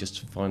coffee just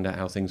to find out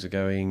how things are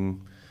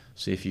going,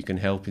 see if you can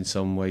help in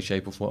some way,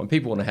 shape or form. And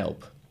people want to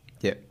help.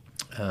 Yeah.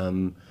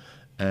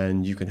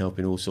 And you can help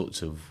in all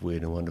sorts of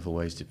weird and wonderful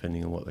ways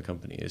depending on what the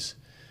company is.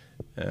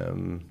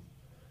 You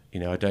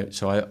know,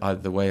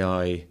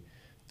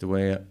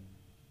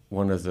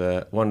 one of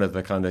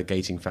the kind of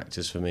gating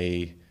factors for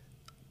me,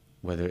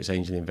 whether it's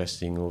angel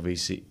investing or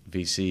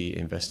VC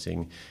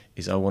investing,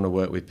 is I want to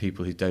work with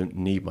people who don't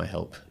need my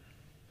help,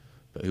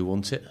 but who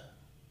want it.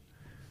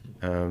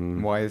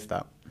 Why is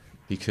that?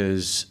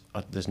 Because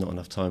there's not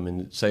enough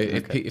time. So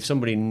if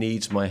somebody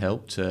needs my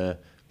help to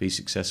be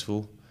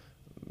successful,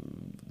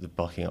 they're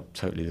barking up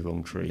totally the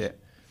wrong tree. Yeah.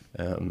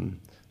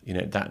 You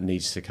know, that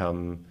needs to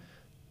come.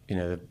 You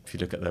know, if you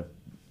look at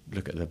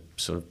the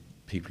sort of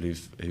people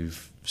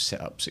who've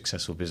set up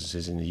successful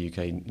businesses in the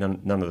UK,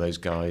 none of those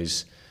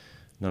guys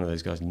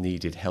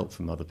needed help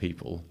from other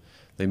people.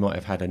 They might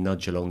have had a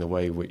nudge along the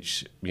way,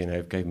 which, you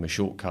know, gave them a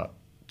shortcut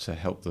to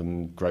help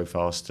them grow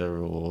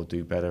faster or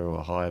do better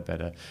or hire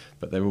better.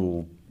 But they're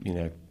all, you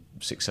know,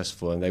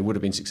 successful, and they would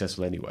have been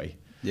successful anyway.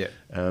 Yeah.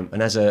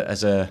 And as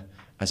an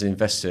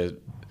investor,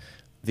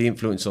 the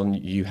influence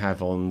you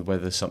have on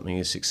whether something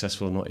is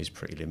successful or not is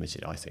pretty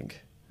limited, I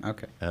think.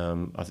 Okay.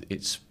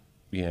 It's,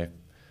 you know,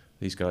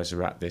 these guys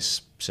are at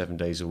this 7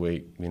 days a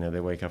week. You know,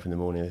 they wake up in the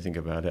morning, they think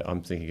about it.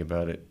 I'm thinking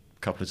about it a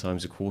couple of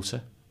times a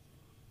quarter.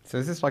 So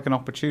is this like an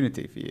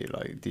opportunity for you?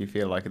 Like, do you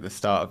feel like at the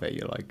start of it,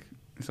 you're like,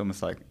 it's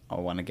almost like, I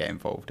want to get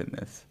involved in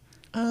this?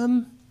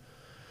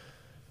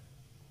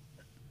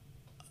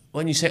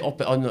 When you say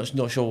I'm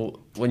not sure.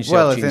 When you say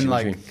well, as in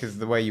like, because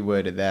the way you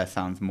word it there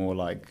sounds more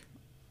like,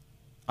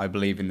 I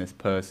believe in this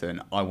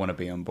person, I want to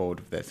be on board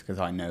with this because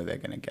I know they're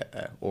going to get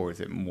there. Or is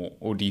it more,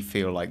 or do you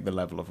feel like the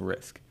level of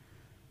risk?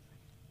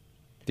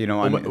 Do you know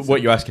what I mean?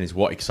 What you're asking is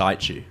what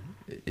excites you.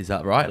 Is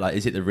that right? Like,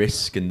 is it the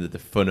risk and the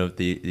fun of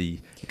the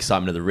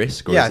excitement of the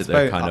risk, or is it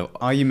the kind of?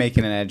 Are you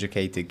making an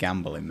educated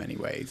gamble in many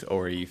ways,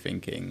 or are you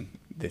thinking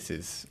this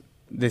is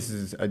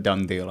a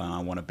done deal and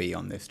I want to be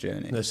on this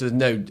journey? No, so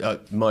there's no,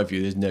 in my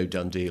view, there's no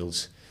done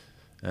deals,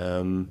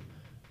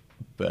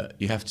 but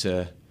you have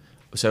to.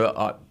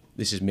 So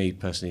this is me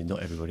personally,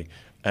 not everybody.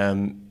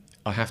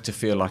 I have to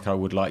feel like I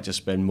would like to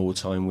spend more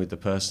time with the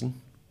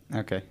person.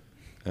 Okay.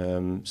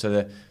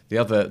 So the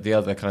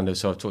other kind of,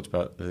 so I've talked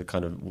about the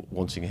kind of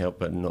wanting help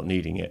but not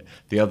needing it.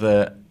 The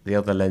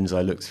other lens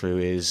I look through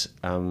is,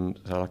 so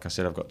like I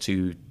said, I've got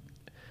two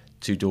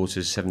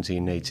daughters, 17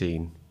 and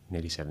 18,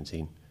 nearly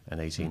 17 and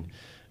 18,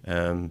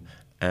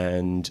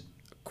 and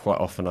quite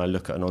often I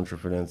look at an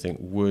entrepreneur and think,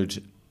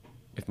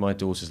 if my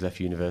daughters left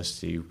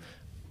university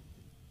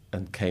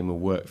and came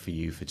and worked for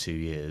you for 2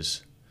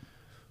 years,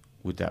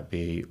 would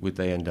they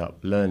end up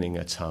learning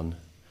a ton?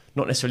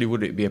 Not necessarily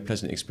would it be a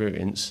pleasant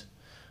experience,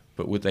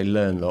 but would they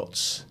learn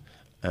lots?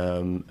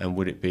 And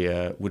would it be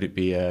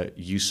a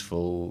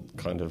useful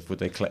kind of? Would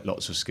they collect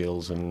lots of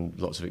skills and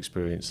lots of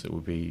experience that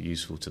would be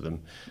useful to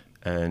them?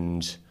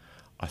 And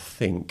I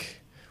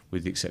think,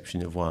 with the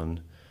exception of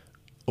one,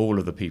 all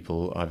of the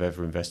people I've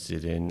ever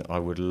invested in, I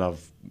would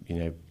love,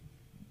 either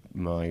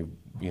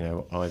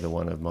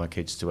one of my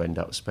kids to end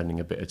up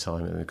spending a bit of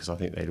time with them, because I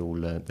think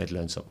they'd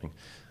learn something.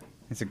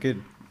 That's a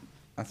good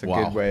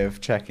way of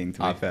checking.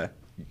 To be fair.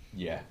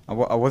 Yeah. I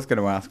was going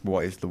to ask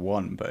what is the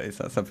one, but is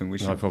that something we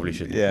should? No, I probably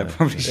should. Yeah,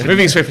 probably should.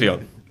 Moving swiftly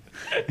on.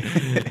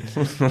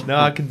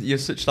 No, you're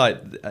such like,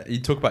 you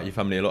talk about your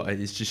family a lot.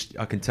 It's just,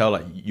 I can tell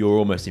like you're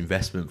almost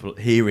investment for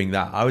hearing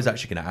that. I was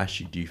actually going to ask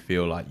you, do you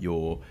feel like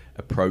your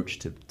approach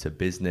to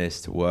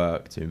business, to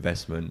work, to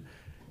investment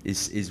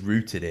is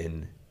rooted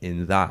in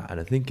that? And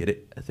I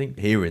think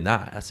hearing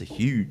that's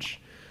huge.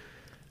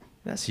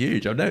 I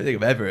don't think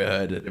I've ever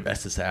heard an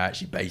investor say, I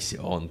actually base it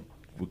on,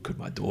 could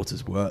my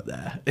daughters work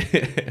there?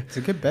 It's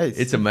a good base.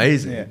 It's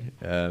amazing.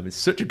 Yeah. It's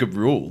such a good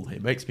rule.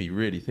 It makes me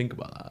really think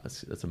about that.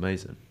 That's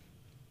amazing.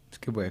 It's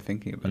a good way of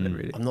thinking about it,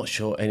 really. I'm not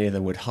sure any of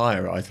them would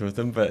hire either of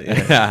them, but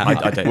I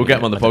don't. We'll get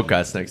them on the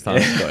podcast next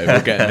time, Scotty.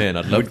 We'll get them in.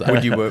 I'd love that.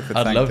 Would you work for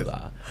I'd love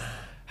that.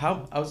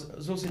 I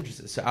was also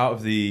interested. So out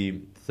of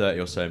the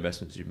 30 or so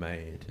investments you've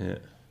made,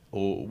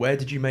 or where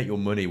did you make your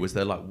money? Was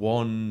there like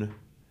one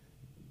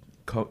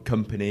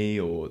company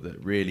or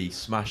that really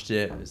smashed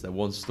it? Is there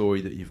one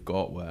story that you've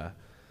got where,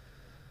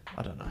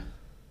 I don't know?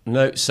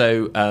 No.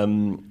 So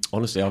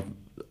honestly, I've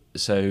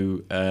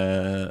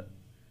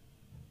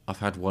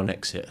had one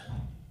exit.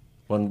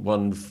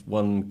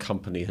 One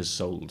company has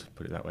sold,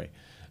 put it that way,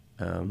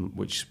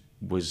 which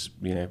was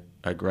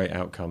a great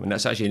outcome, and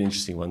that's actually an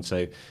interesting one.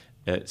 So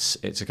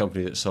it's a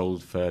company that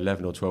sold for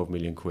 11 or 12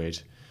 million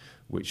quid,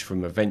 which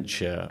from a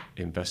venture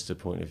investor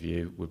point of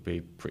view would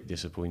be pretty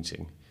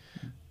disappointing,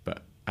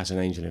 but as an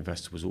angel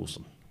investor was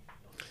awesome.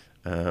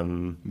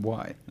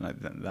 Why? Like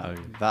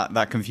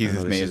that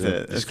confuses me.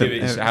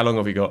 How long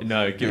have we got?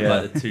 No, give it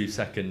like the 2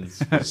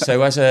 seconds.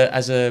 So as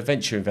a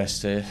venture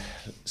investor,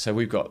 so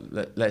we've got,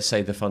 let's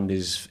say the fund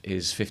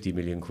is 50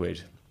 million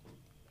quid.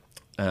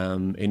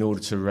 In order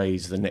to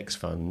raise the next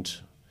fund,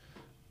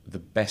 the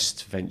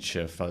best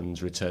venture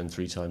funds return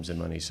 3 times their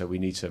money. So we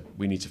need to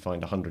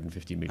find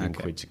 150 million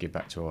quid to give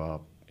back to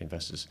our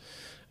investors.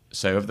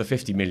 So of the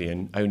 50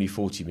 million, only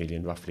 40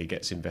 million roughly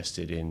gets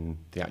invested in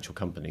the actual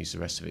companies. The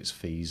rest of it's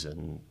fees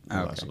and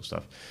all that sort of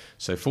stuff.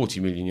 So 40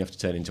 million you have to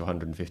turn into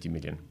 150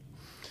 million.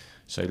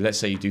 So let's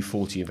say you do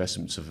 40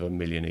 investments of $1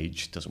 million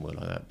each. It doesn't work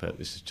like that, but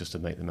this is just to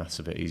make the maths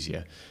a bit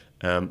easier.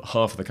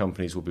 Half of the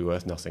companies will be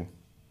worth nothing.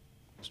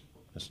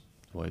 That's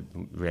the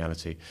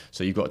reality.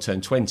 So you've got to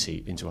turn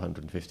 20 into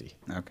 150.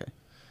 Okay.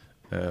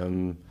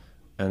 And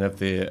of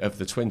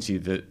the 20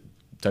 that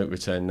don't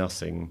return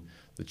nothing,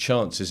 the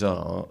chances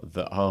are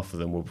that half of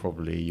them will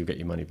you'll get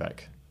your money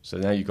back. So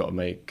now you've got to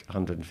make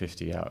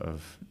 150 out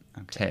of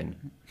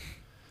 10,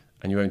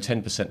 and you own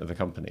 10% of the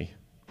company,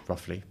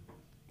 roughly,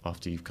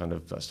 after you've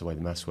that's the way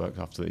the maths work,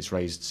 after it's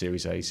raised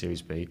Series A,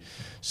 Series B.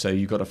 So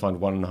you've got to find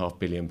 £1.5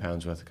 billion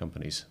worth of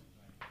companies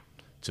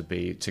to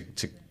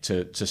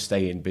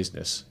stay in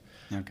business.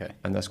 Okay.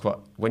 And that's quite,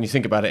 when you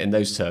think about it in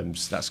those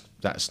terms,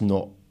 that's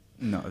not.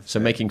 So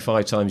making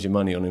 5 times your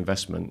money on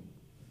investment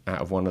out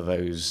of one of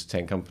those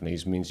 10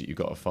 companies means that you've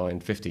got to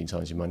find 15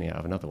 times your money out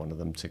of another one of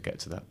them to get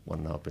to that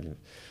 £1.5 billion.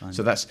 Fine.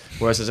 So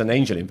whereas as an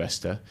angel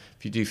investor,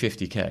 if you do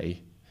 50k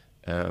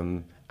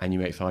and you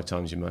make 5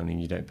 times your money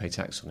and you don't pay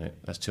tax on it,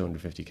 that's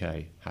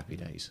 250k, happy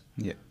days.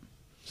 Yeah.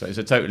 So it's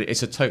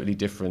a totally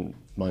different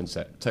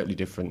mindset, totally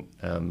different.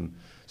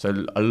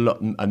 So a lot,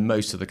 and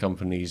most of the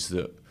companies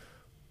that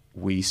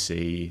we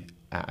see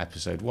at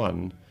episode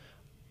 1,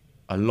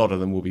 a lot of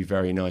them will be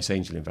very nice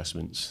angel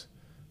investments,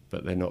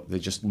 but they're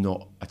just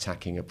not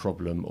attacking a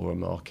problem or a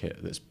market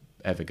that's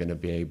ever going to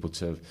be able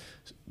to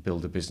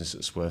build a business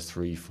that's worth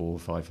 300,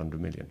 400,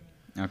 500 million.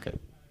 Okay.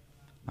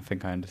 I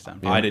think I understand.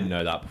 Yeah. I didn't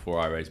know that before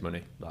I raised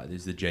money. Like,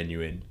 there's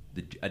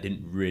I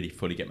didn't really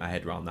fully get my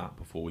head around that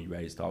before we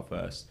raised our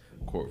first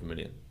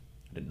 $250,000. I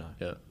didn't know.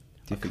 Yeah.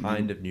 I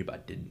kind of knew, but I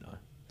didn't know.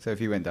 So if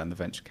you went down the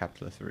venture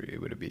capitalist route, it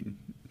would have been...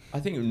 I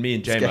think me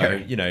and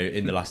JMO,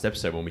 in the last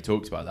episode when we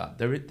talked about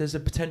that, there's a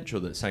potential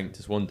that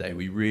Sanctus one day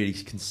we really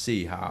can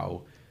see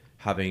how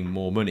having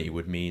more money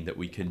would mean that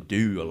we can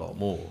do a lot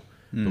more.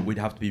 But we'd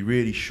have to be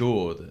really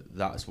sure that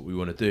that's what we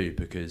want to do,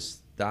 because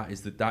that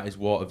is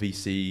what a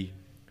VC,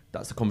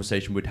 that's the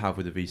conversation we'd have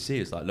with a VC.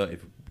 It's like, look,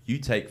 if you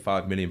take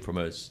 5 million from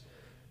us,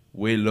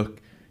 we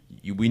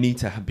need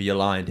to be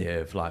aligned here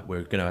of like,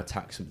 we're going to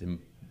attack something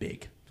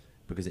big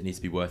because it needs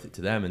to be worth it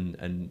to them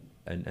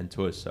and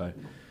to us. So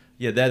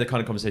yeah, they're the kind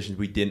of conversations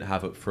we didn't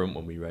have up front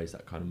when we raised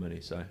that kind of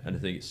money. So, and I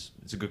think it's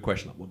a good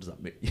question. Like, what does that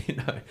mean?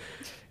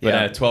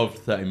 But 12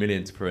 to 30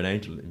 million for an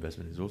angel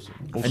investment is awesome.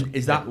 And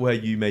is that where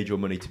you made your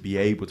money to be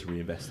able to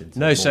reinvest into?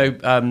 No, more? So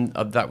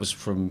that was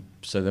from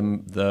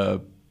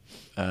the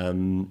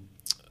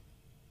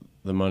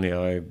money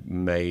I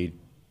made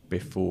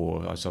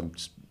before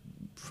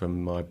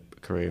from my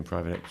career in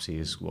private equity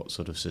is what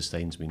sort of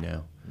sustains me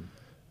now.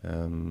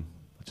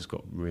 I just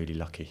got really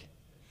lucky.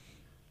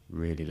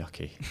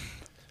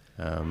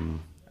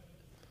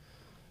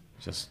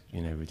 Just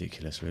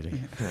ridiculous,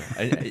 really.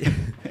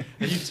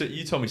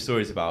 You told me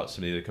stories about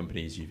some of the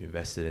companies you've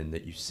invested in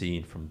that you've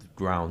seen from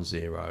ground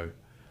zero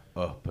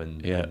up,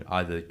 and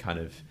either kind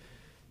of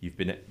you've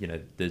been,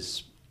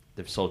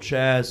 they've sold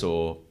shares,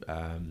 or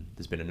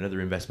there's been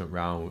another investment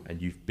round,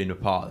 and you've been a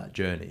part of that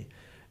journey,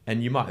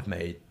 and you might have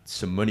made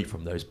some money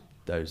from those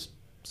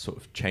sort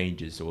of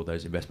changes or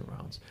those investment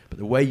rounds. But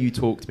the way you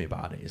talk to me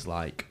about it is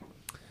like,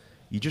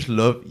 you just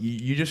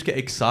you just get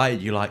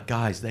excited. You're like,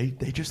 guys, they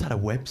just had a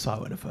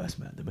website when I first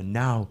met them, and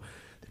now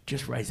they've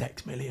just raised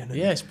X million. And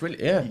it's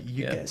brilliant. Yeah,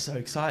 you get so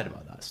excited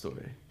about that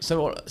story.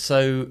 So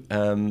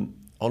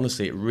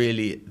honestly, it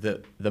really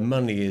the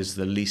money is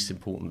the least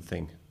important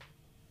thing,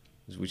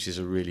 which is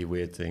a really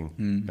weird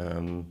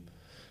thing.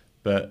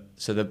 But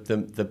so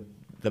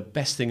the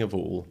best thing of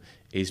all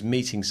is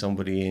meeting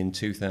somebody in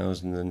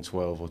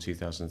 2012 or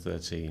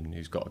 2013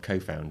 who's got a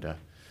co-founder.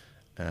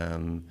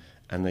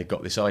 And they've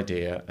got this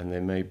idea, and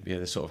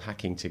they're sort of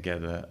hacking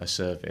together a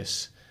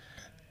service,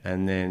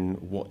 and then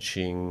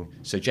watching.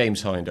 So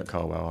James Hind at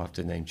Carwell, I have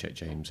to name check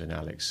James and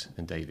Alex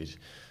and David.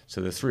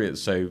 So the three.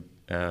 So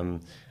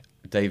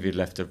David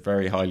left a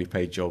very highly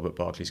paid job at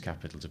Barclays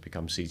Capital to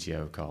become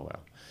CTO of Carwell,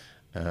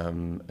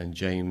 and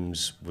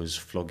James was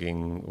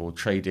flogging or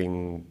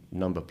trading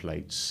number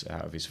plates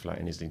out of his flat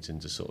in Islington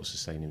to sort of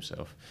sustain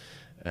himself,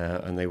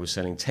 and they were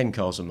selling 10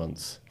 cars a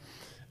month,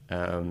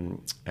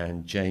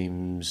 and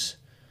James,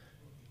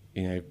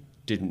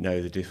 didn't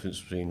know the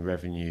difference between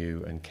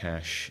revenue and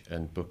cash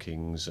and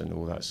bookings and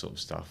all that sort of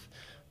stuff.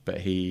 But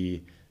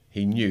he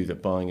knew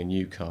that buying a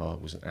new car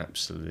was an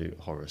absolute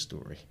horror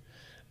story.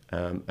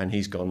 And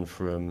he's gone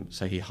from,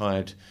 so he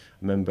hired,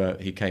 remember,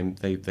 they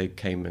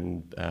came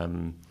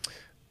and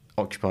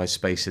occupied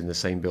space in the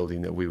same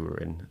building that we were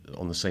in,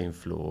 on the same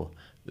floor,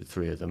 the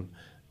three of them.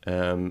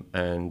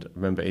 And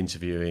remember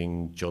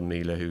interviewing John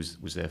Mealer, who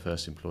was their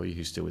first employee,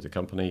 who's still with the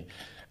company,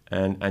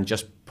 and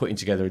just putting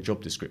together a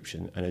job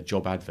description and a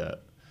job advert.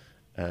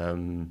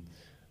 And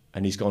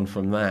he's gone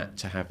from that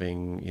to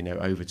having,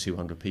 over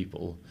 200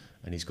 people,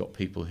 and he's got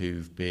people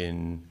who've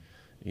been,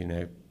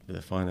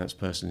 the finance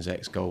person's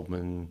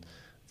ex-Goldman,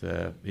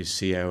 his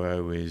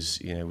COO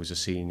was a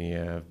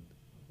senior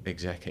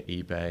exec at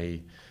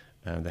eBay.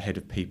 The head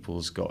of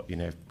people's got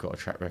a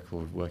track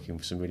record of working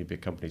for some really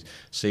big companies.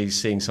 So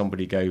he's seeing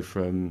somebody go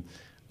from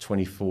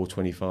 24,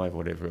 25,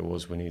 whatever it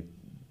was when he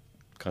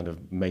kind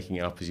of making it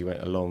up as he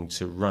went along,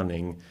 to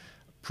running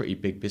a pretty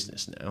big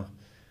business now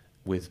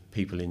with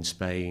people in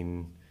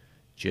Spain,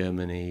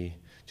 Germany.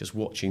 Just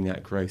watching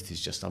that growth is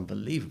just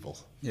unbelievable.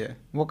 Yeah.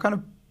 What kind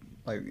of,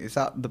 is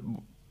that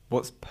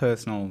what's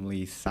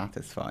personally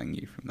satisfying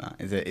you from that?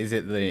 Is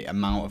it the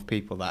amount of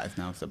people that is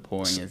now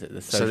supporting? Is it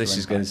the social So this impact?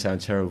 is going to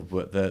sound terrible,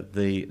 but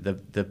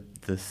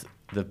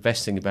the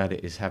best thing about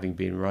it is having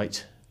been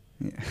right.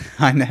 Yeah.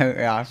 I know.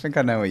 Yeah, I think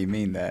I know what you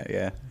mean there.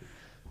 Yeah.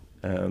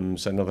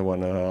 So another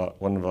one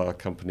of our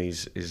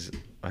companies is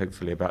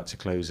hopefully about to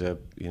close a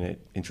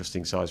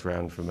interesting size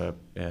round from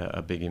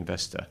a big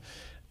investor,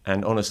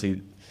 and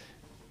honestly,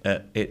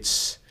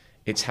 it's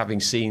having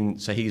seen.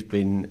 So he's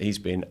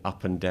been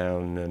up and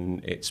down,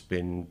 and it's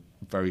been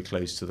very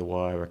close to the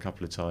wire a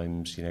couple of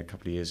times. A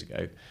couple of years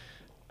ago.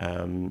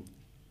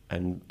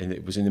 And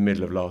it was in the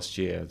middle of last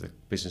year. The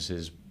business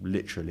has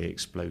literally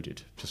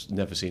exploded. Just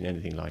never seen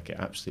anything like it.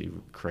 Absolutely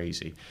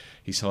crazy.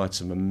 He's hired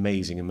some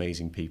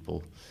amazing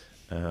people.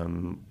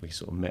 We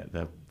sort of met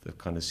the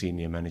kind of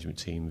senior management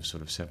team of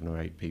sort of 7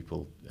 or 8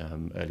 people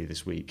early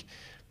this week.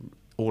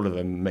 All of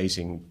them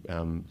amazing,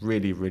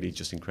 really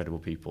just incredible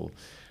people.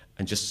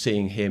 And just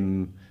seeing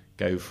him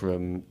go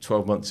from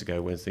 12 months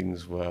ago when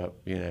things were,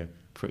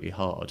 pretty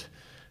hard,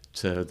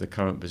 to the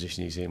current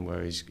position he's in,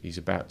 where he's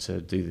about to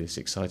do this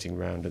exciting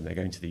round, and they're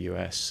going to the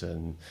US,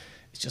 and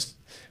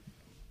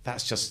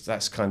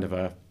that's kind of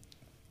a,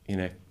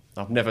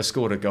 I've never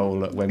scored a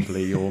goal at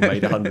Wembley or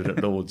made 100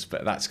 at Lords,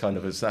 but that's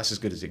as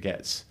good as it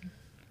gets.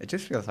 It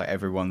just feels like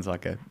everyone's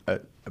like a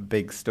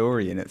big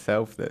story in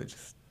itself that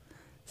just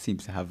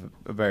seems to have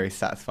a very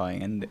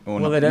satisfying ending.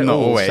 Well, they don't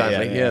always,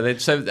 sadly. Yeah.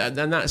 So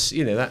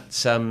that's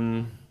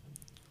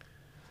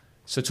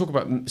so talk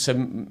about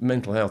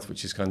mental health,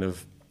 which is kind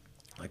of,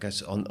 I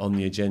guess, on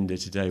the agenda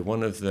today.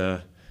 One of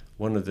the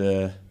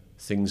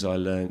things I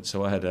learned.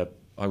 So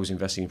I was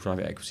investing in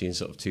private equity in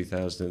sort of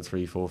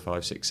 2003, 4,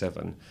 5, 6,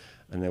 7,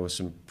 and there were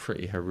some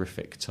pretty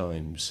horrific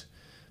times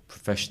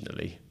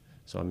professionally.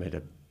 So I made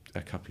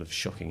a couple of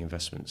shocking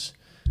investments,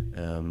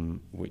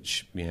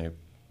 which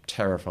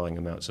terrifying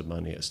amounts of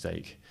money at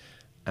stake,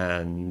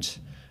 and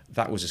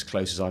that was as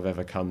close as I've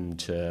ever come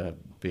to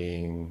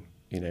being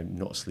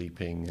not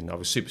sleeping, and I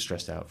was super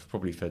stressed out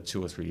probably for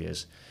 2 or 3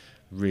 years.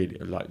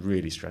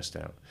 Really stressed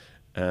out.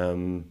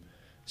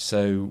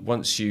 So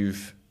once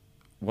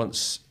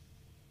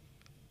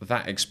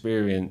that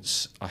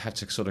experience, I had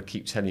to sort of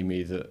keep telling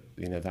me that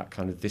that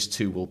kind of, this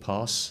too will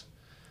pass.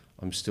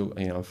 I'm still,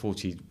 I'm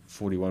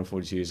 41,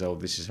 42 years old.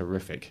 This is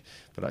horrific,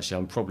 but actually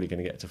I'm probably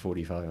going to get to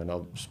 45, and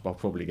I'll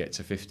probably get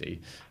to 50.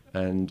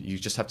 And you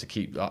just have to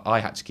keep. I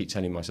had to keep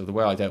telling myself. The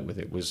way I dealt with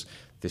it was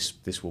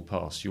this will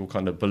pass. Your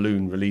kind of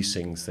balloon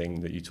releasing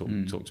thing that you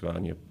talked about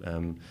on your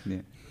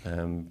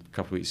a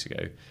couple of weeks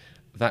ago,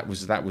 that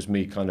was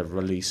me kind of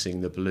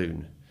releasing the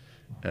balloon.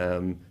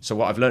 So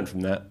what I've learned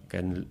from that,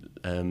 again,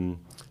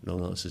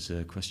 long answer to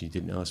a question you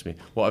didn't ask me.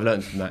 What I've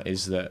learned from that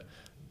is that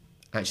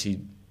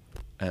actually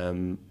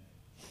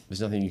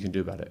there's nothing you can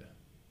do about it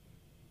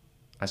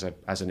as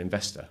an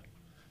investor.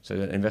 So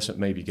an investment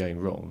may be going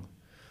wrong.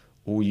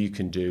 All you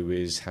can do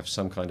is have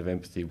some kind of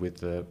empathy with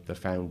the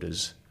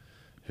founders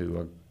who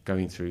are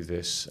going through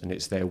this, and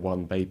it's their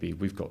one baby.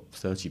 We've got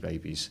 30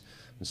 babies,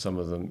 and some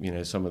of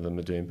them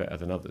are doing better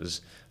than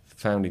others. The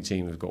founding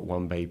team have got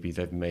one baby.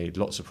 They've made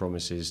lots of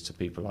promises to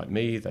people like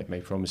me. They've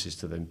made promises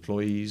to the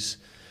employees.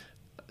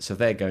 So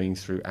they're going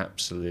through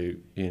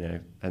absolute,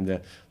 and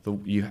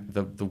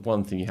the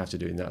one thing you have to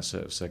do in that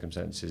sort of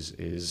circumstances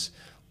is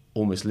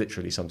almost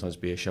literally sometimes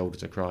be a shoulder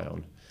to cry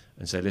on,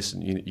 and say,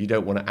 listen, you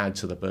don't want to add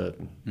to the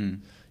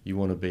burden. You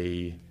want to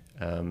be,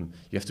 you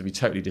have to be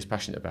totally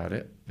dispassionate about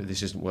it, but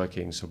this isn't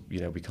working, so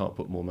we can't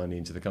put more money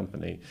into the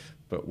company.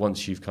 But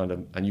once you've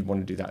and you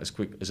want to do that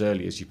as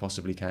early as you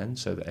possibly can,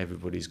 so that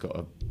everybody's got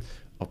an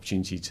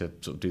opportunity to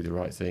sort of do the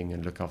right thing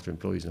and look after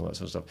employees and all that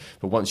sort of stuff.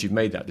 But once you've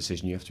made that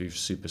decision, you have to be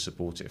super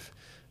supportive.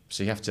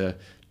 So you have to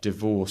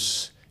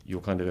divorce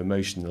your kind of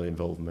emotional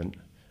involvement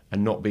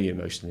and not be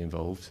emotionally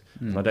involved.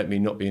 And I don't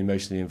mean not being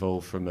emotionally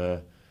involved from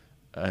an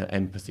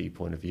empathy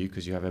point of view,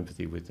 because you have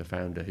empathy with the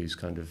founder who's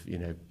kind of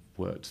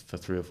worked for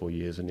 3 or 4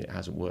 years and it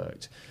hasn't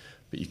worked,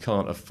 but you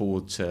can't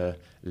afford to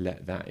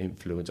let that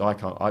influence. I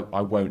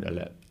won't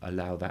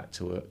allow that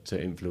to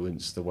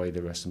influence the way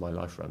the rest of my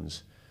life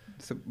runs.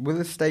 So were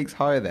the stakes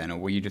higher then, or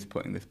were you just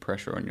putting this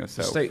pressure on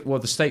yourself?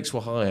 The stakes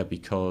were higher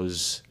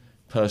because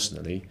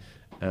personally,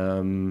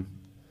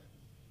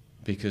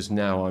 because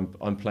now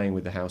I'm playing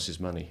with the house's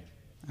money.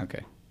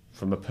 Okay.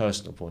 From a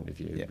personal point of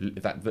view,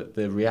 that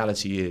the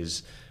reality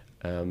is,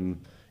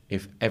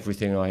 if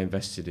everything I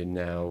invested in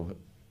now,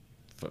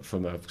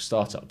 from a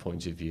startup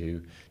point of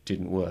view,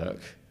 didn't work,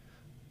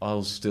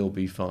 I'll still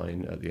be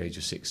fine at the age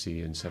of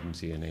 60 and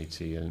 70 and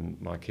 80,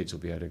 and my kids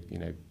will be able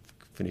to,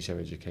 finish their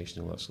education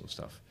and all that sort of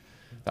stuff.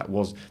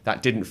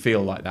 That didn't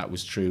feel like that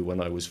was true when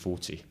I was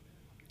 40.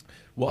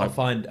 What I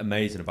find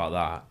amazing about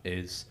that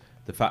is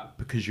the fact,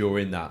 because you're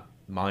in that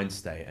mind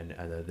state and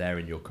they're there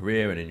in your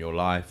career and in your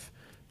life,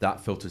 that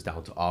filters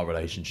down to our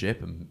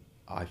relationship, and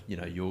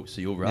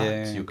you're right.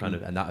 Yeah, so you're kind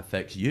of, and that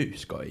affects you,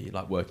 Scotty,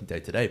 like working day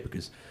to day,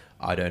 because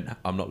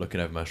I'm not looking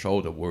over my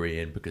shoulder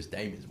worrying because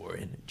Damien's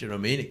worrying. Do you know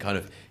what I mean?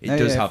 It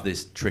does have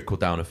this trickle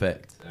down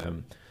effect.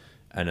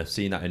 And I've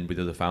seen that with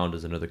other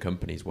founders and other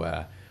companies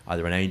where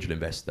either an angel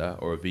investor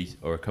or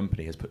a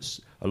company has put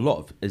a lot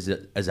of is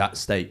at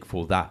stake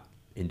for that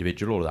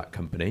individual or that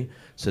company.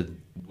 So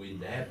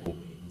with their board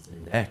meetings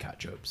and their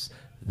catch-ups,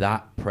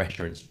 that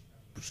pressure and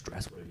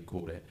stress, whatever you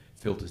call it,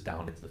 filters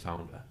down into the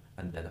founder,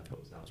 and then that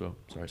filters down as well.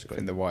 Sorry, Scott.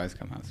 And the wires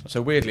come out.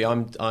 So weirdly,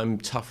 I'm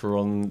tougher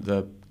on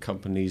the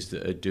companies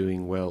that are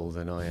doing well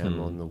than I am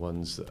on the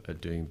ones that are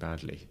doing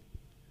badly.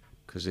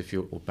 Because if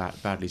you're,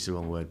 badly is the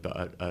wrong word,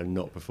 but are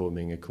not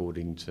performing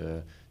according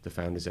to the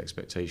founder's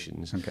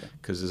expectations.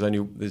 Because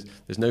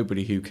there's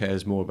nobody who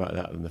cares more about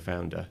that than the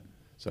founder.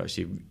 So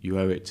actually, you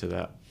owe it to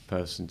that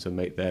person to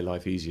make their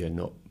life easier,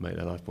 not make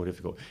their life more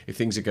difficult. If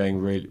things are going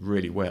really,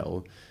 really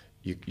well,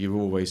 you're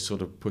always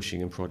sort of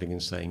pushing and prodding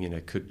and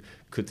saying,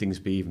 could things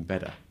be even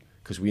better?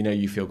 Because we know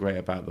you feel great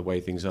about the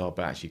way things are,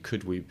 but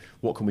actually,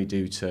 what can we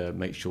do to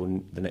make sure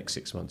the next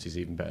 6 months is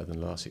even better than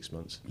the last 6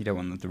 months? You don't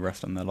want them to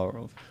rest on their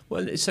laurels.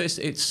 Well, so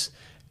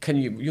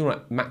you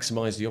want to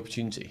maximise the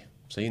opportunity.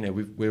 So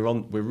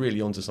we're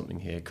really onto something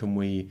here. Can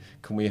we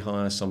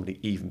hire somebody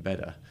even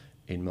better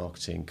in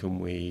marketing? Can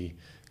we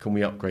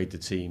upgrade the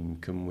team?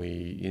 Can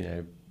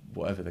we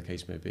whatever the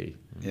case may be?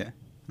 Yeah,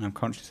 and I'm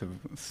conscious of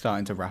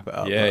starting to wrap it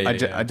up.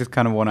 I just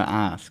kind of want to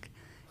ask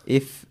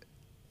if,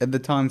 at the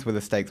times where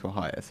the stakes were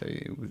higher, so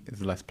it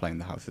was less playing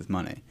the house's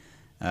money,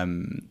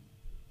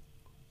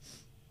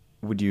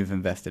 would you have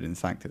invested in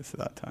Sanctus at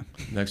that time?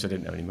 No, because I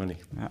didn't have any money.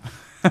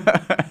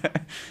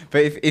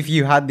 But if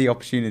you had the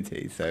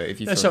opportunity, so if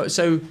you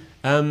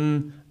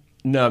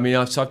no, I mean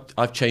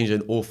I've changed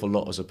an awful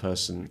lot as a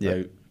person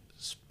though,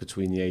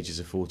 between the ages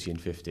of 40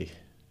 and 50.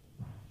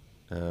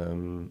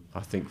 I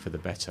think for the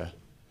better.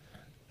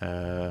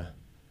 So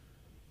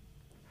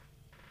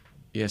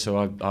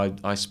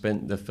I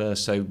spent the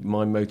first. So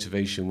my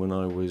motivation when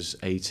I was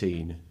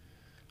 18,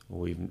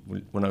 or even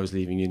when I was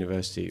leaving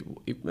university,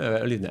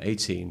 earlier than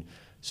 18.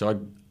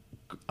 So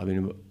I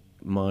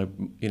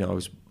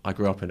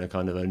grew up in a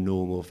kind of a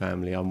normal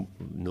family. I'm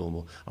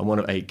normal. I'm one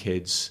of 8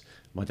 kids.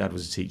 My dad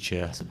was a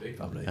teacher. That's a big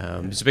family.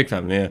 It's a big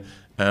family.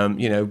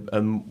 Yeah.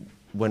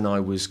 When I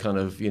was kind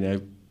of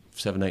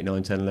 7, 8,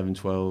 9, 10, 11,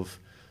 12.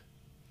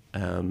 I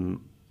don't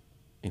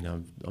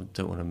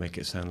want to make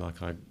it sound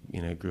like I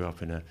grew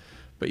up in a.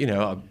 But,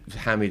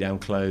 hand-me-down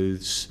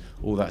clothes,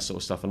 all that sort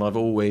of stuff. And I've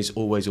always,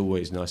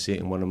 and I see it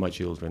in one of my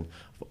children,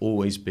 I've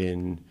always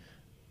been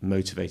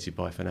motivated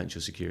by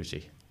financial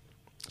security.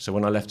 So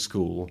when I left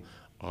school,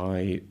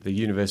 I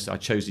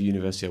chose the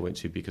university I went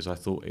to because I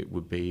thought it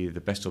would be the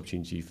best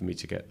opportunity for me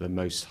to get the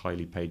most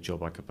highly paid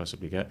job I could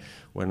possibly get.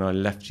 When I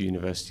left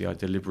university, I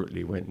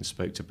deliberately went and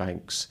spoke to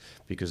banks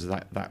because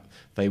that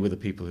they were the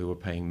people who were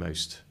paying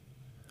most.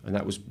 And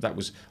that was.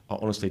 I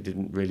honestly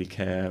didn't really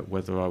care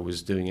whether I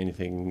was doing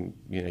anything,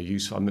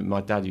 useful. I mean,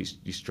 my dad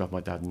used to drive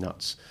my dad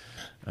nuts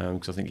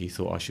because I think he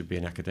thought I should be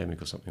an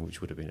academic or something, which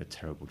would have been a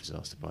terrible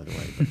disaster, by the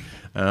way.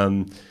 But,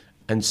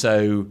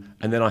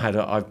 and then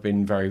I've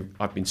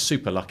been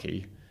super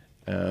lucky,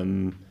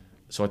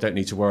 so I don't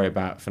need to worry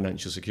about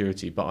financial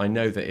security. But I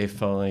know that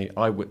if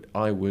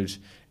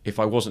if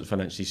I wasn't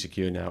financially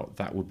secure now,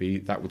 that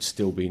would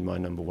still be my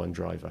number one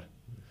driver.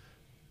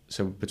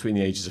 So between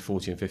the ages of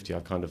 40 and 50, I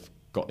kind of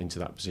got into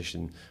that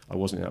position. I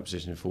wasn't in that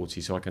position at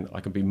 40, so I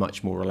can be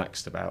much more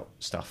relaxed about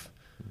stuff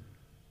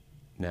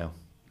now.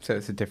 So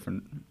it's a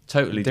different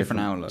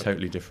outlook.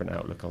 Totally different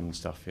outlook on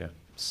stuff. Yeah.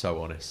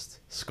 So honest,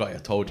 Scotty. I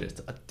told you.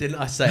 Didn't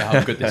I say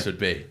how good this would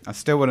be? I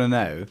still want to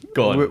know.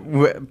 Go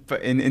on.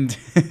 But in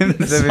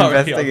terms of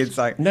investing, it's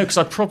like no, because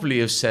I probably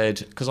have said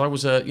because I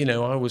was I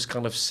was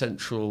kind of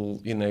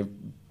central,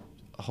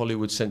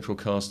 Hollywood central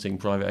casting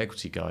private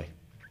equity guy.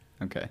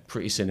 Okay.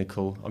 Pretty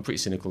cynical. I'm pretty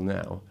cynical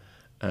now.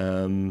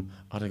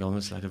 I'd have gone,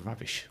 that's a load of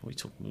rubbish. What are you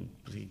talking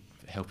about?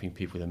 Helping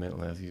people with their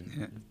mental health.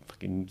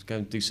 Fucking go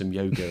and do some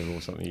yoga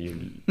or something.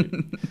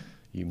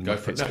 You go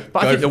for it.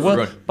 But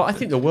I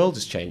think the world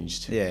has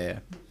changed. Yeah.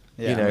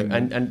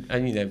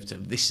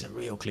 This is a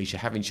real cliche.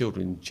 Having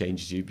children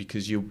changes you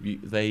because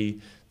they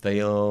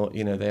are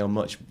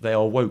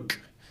woke.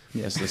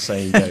 As the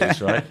saying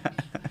goes, right?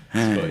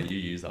 Scotty, you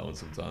use that one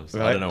sometimes.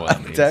 Right. I don't know what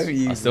that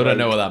means. I still don't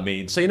know what that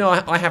means. So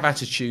I have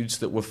attitudes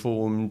that were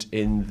formed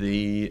in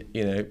the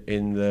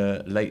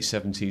late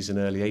 70s and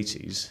early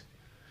 80s,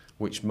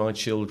 which my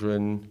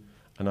children,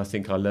 and I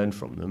think I learned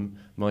from them,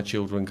 my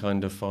children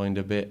kind of find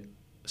a bit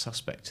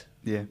suspect.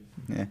 Yeah.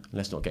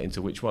 Let's not get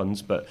into which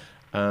ones, but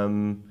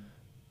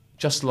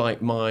just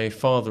like my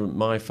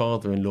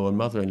father-in-law and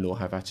mother-in-law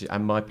have attitudes,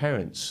 and my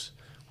parents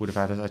would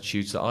have had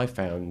attitudes that I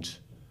found,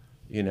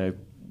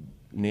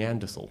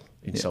 Neanderthal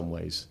in some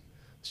ways.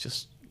 It's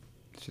just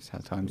how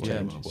times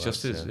change. It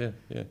just is.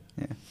 Yeah.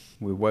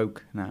 We're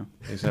woke now.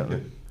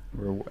 Exactly.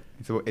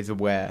 It's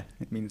aware.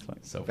 It means like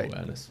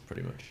self-awareness,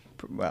 pretty much.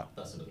 Well,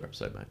 that's another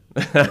episode, mate.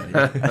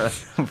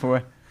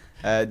 Self-aware.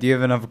 Do you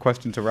have another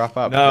question to wrap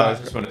up? No, I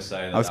just want to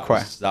say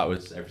that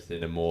was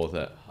everything and more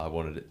that I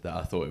wanted that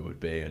I thought it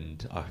would be,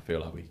 and I feel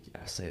like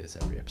I say this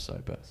every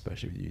episode, but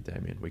especially with you,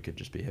 Damien, we could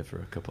just be here for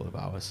a couple of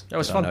hours. It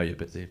was fun. I know you're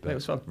busy, but it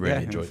was fun.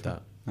 Really enjoyed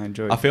that. I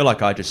enjoyed. I feel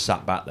like I just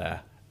sat back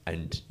there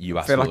and you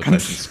asked all the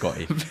questions,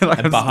 Scotty,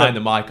 and behind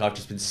the mic, I've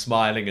just been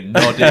smiling and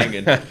nodding,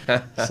 and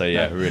so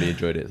yeah, I really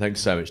enjoyed it. Thanks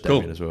so much,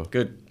 Damien, as well.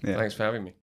 Good. Yeah. Thanks for having me.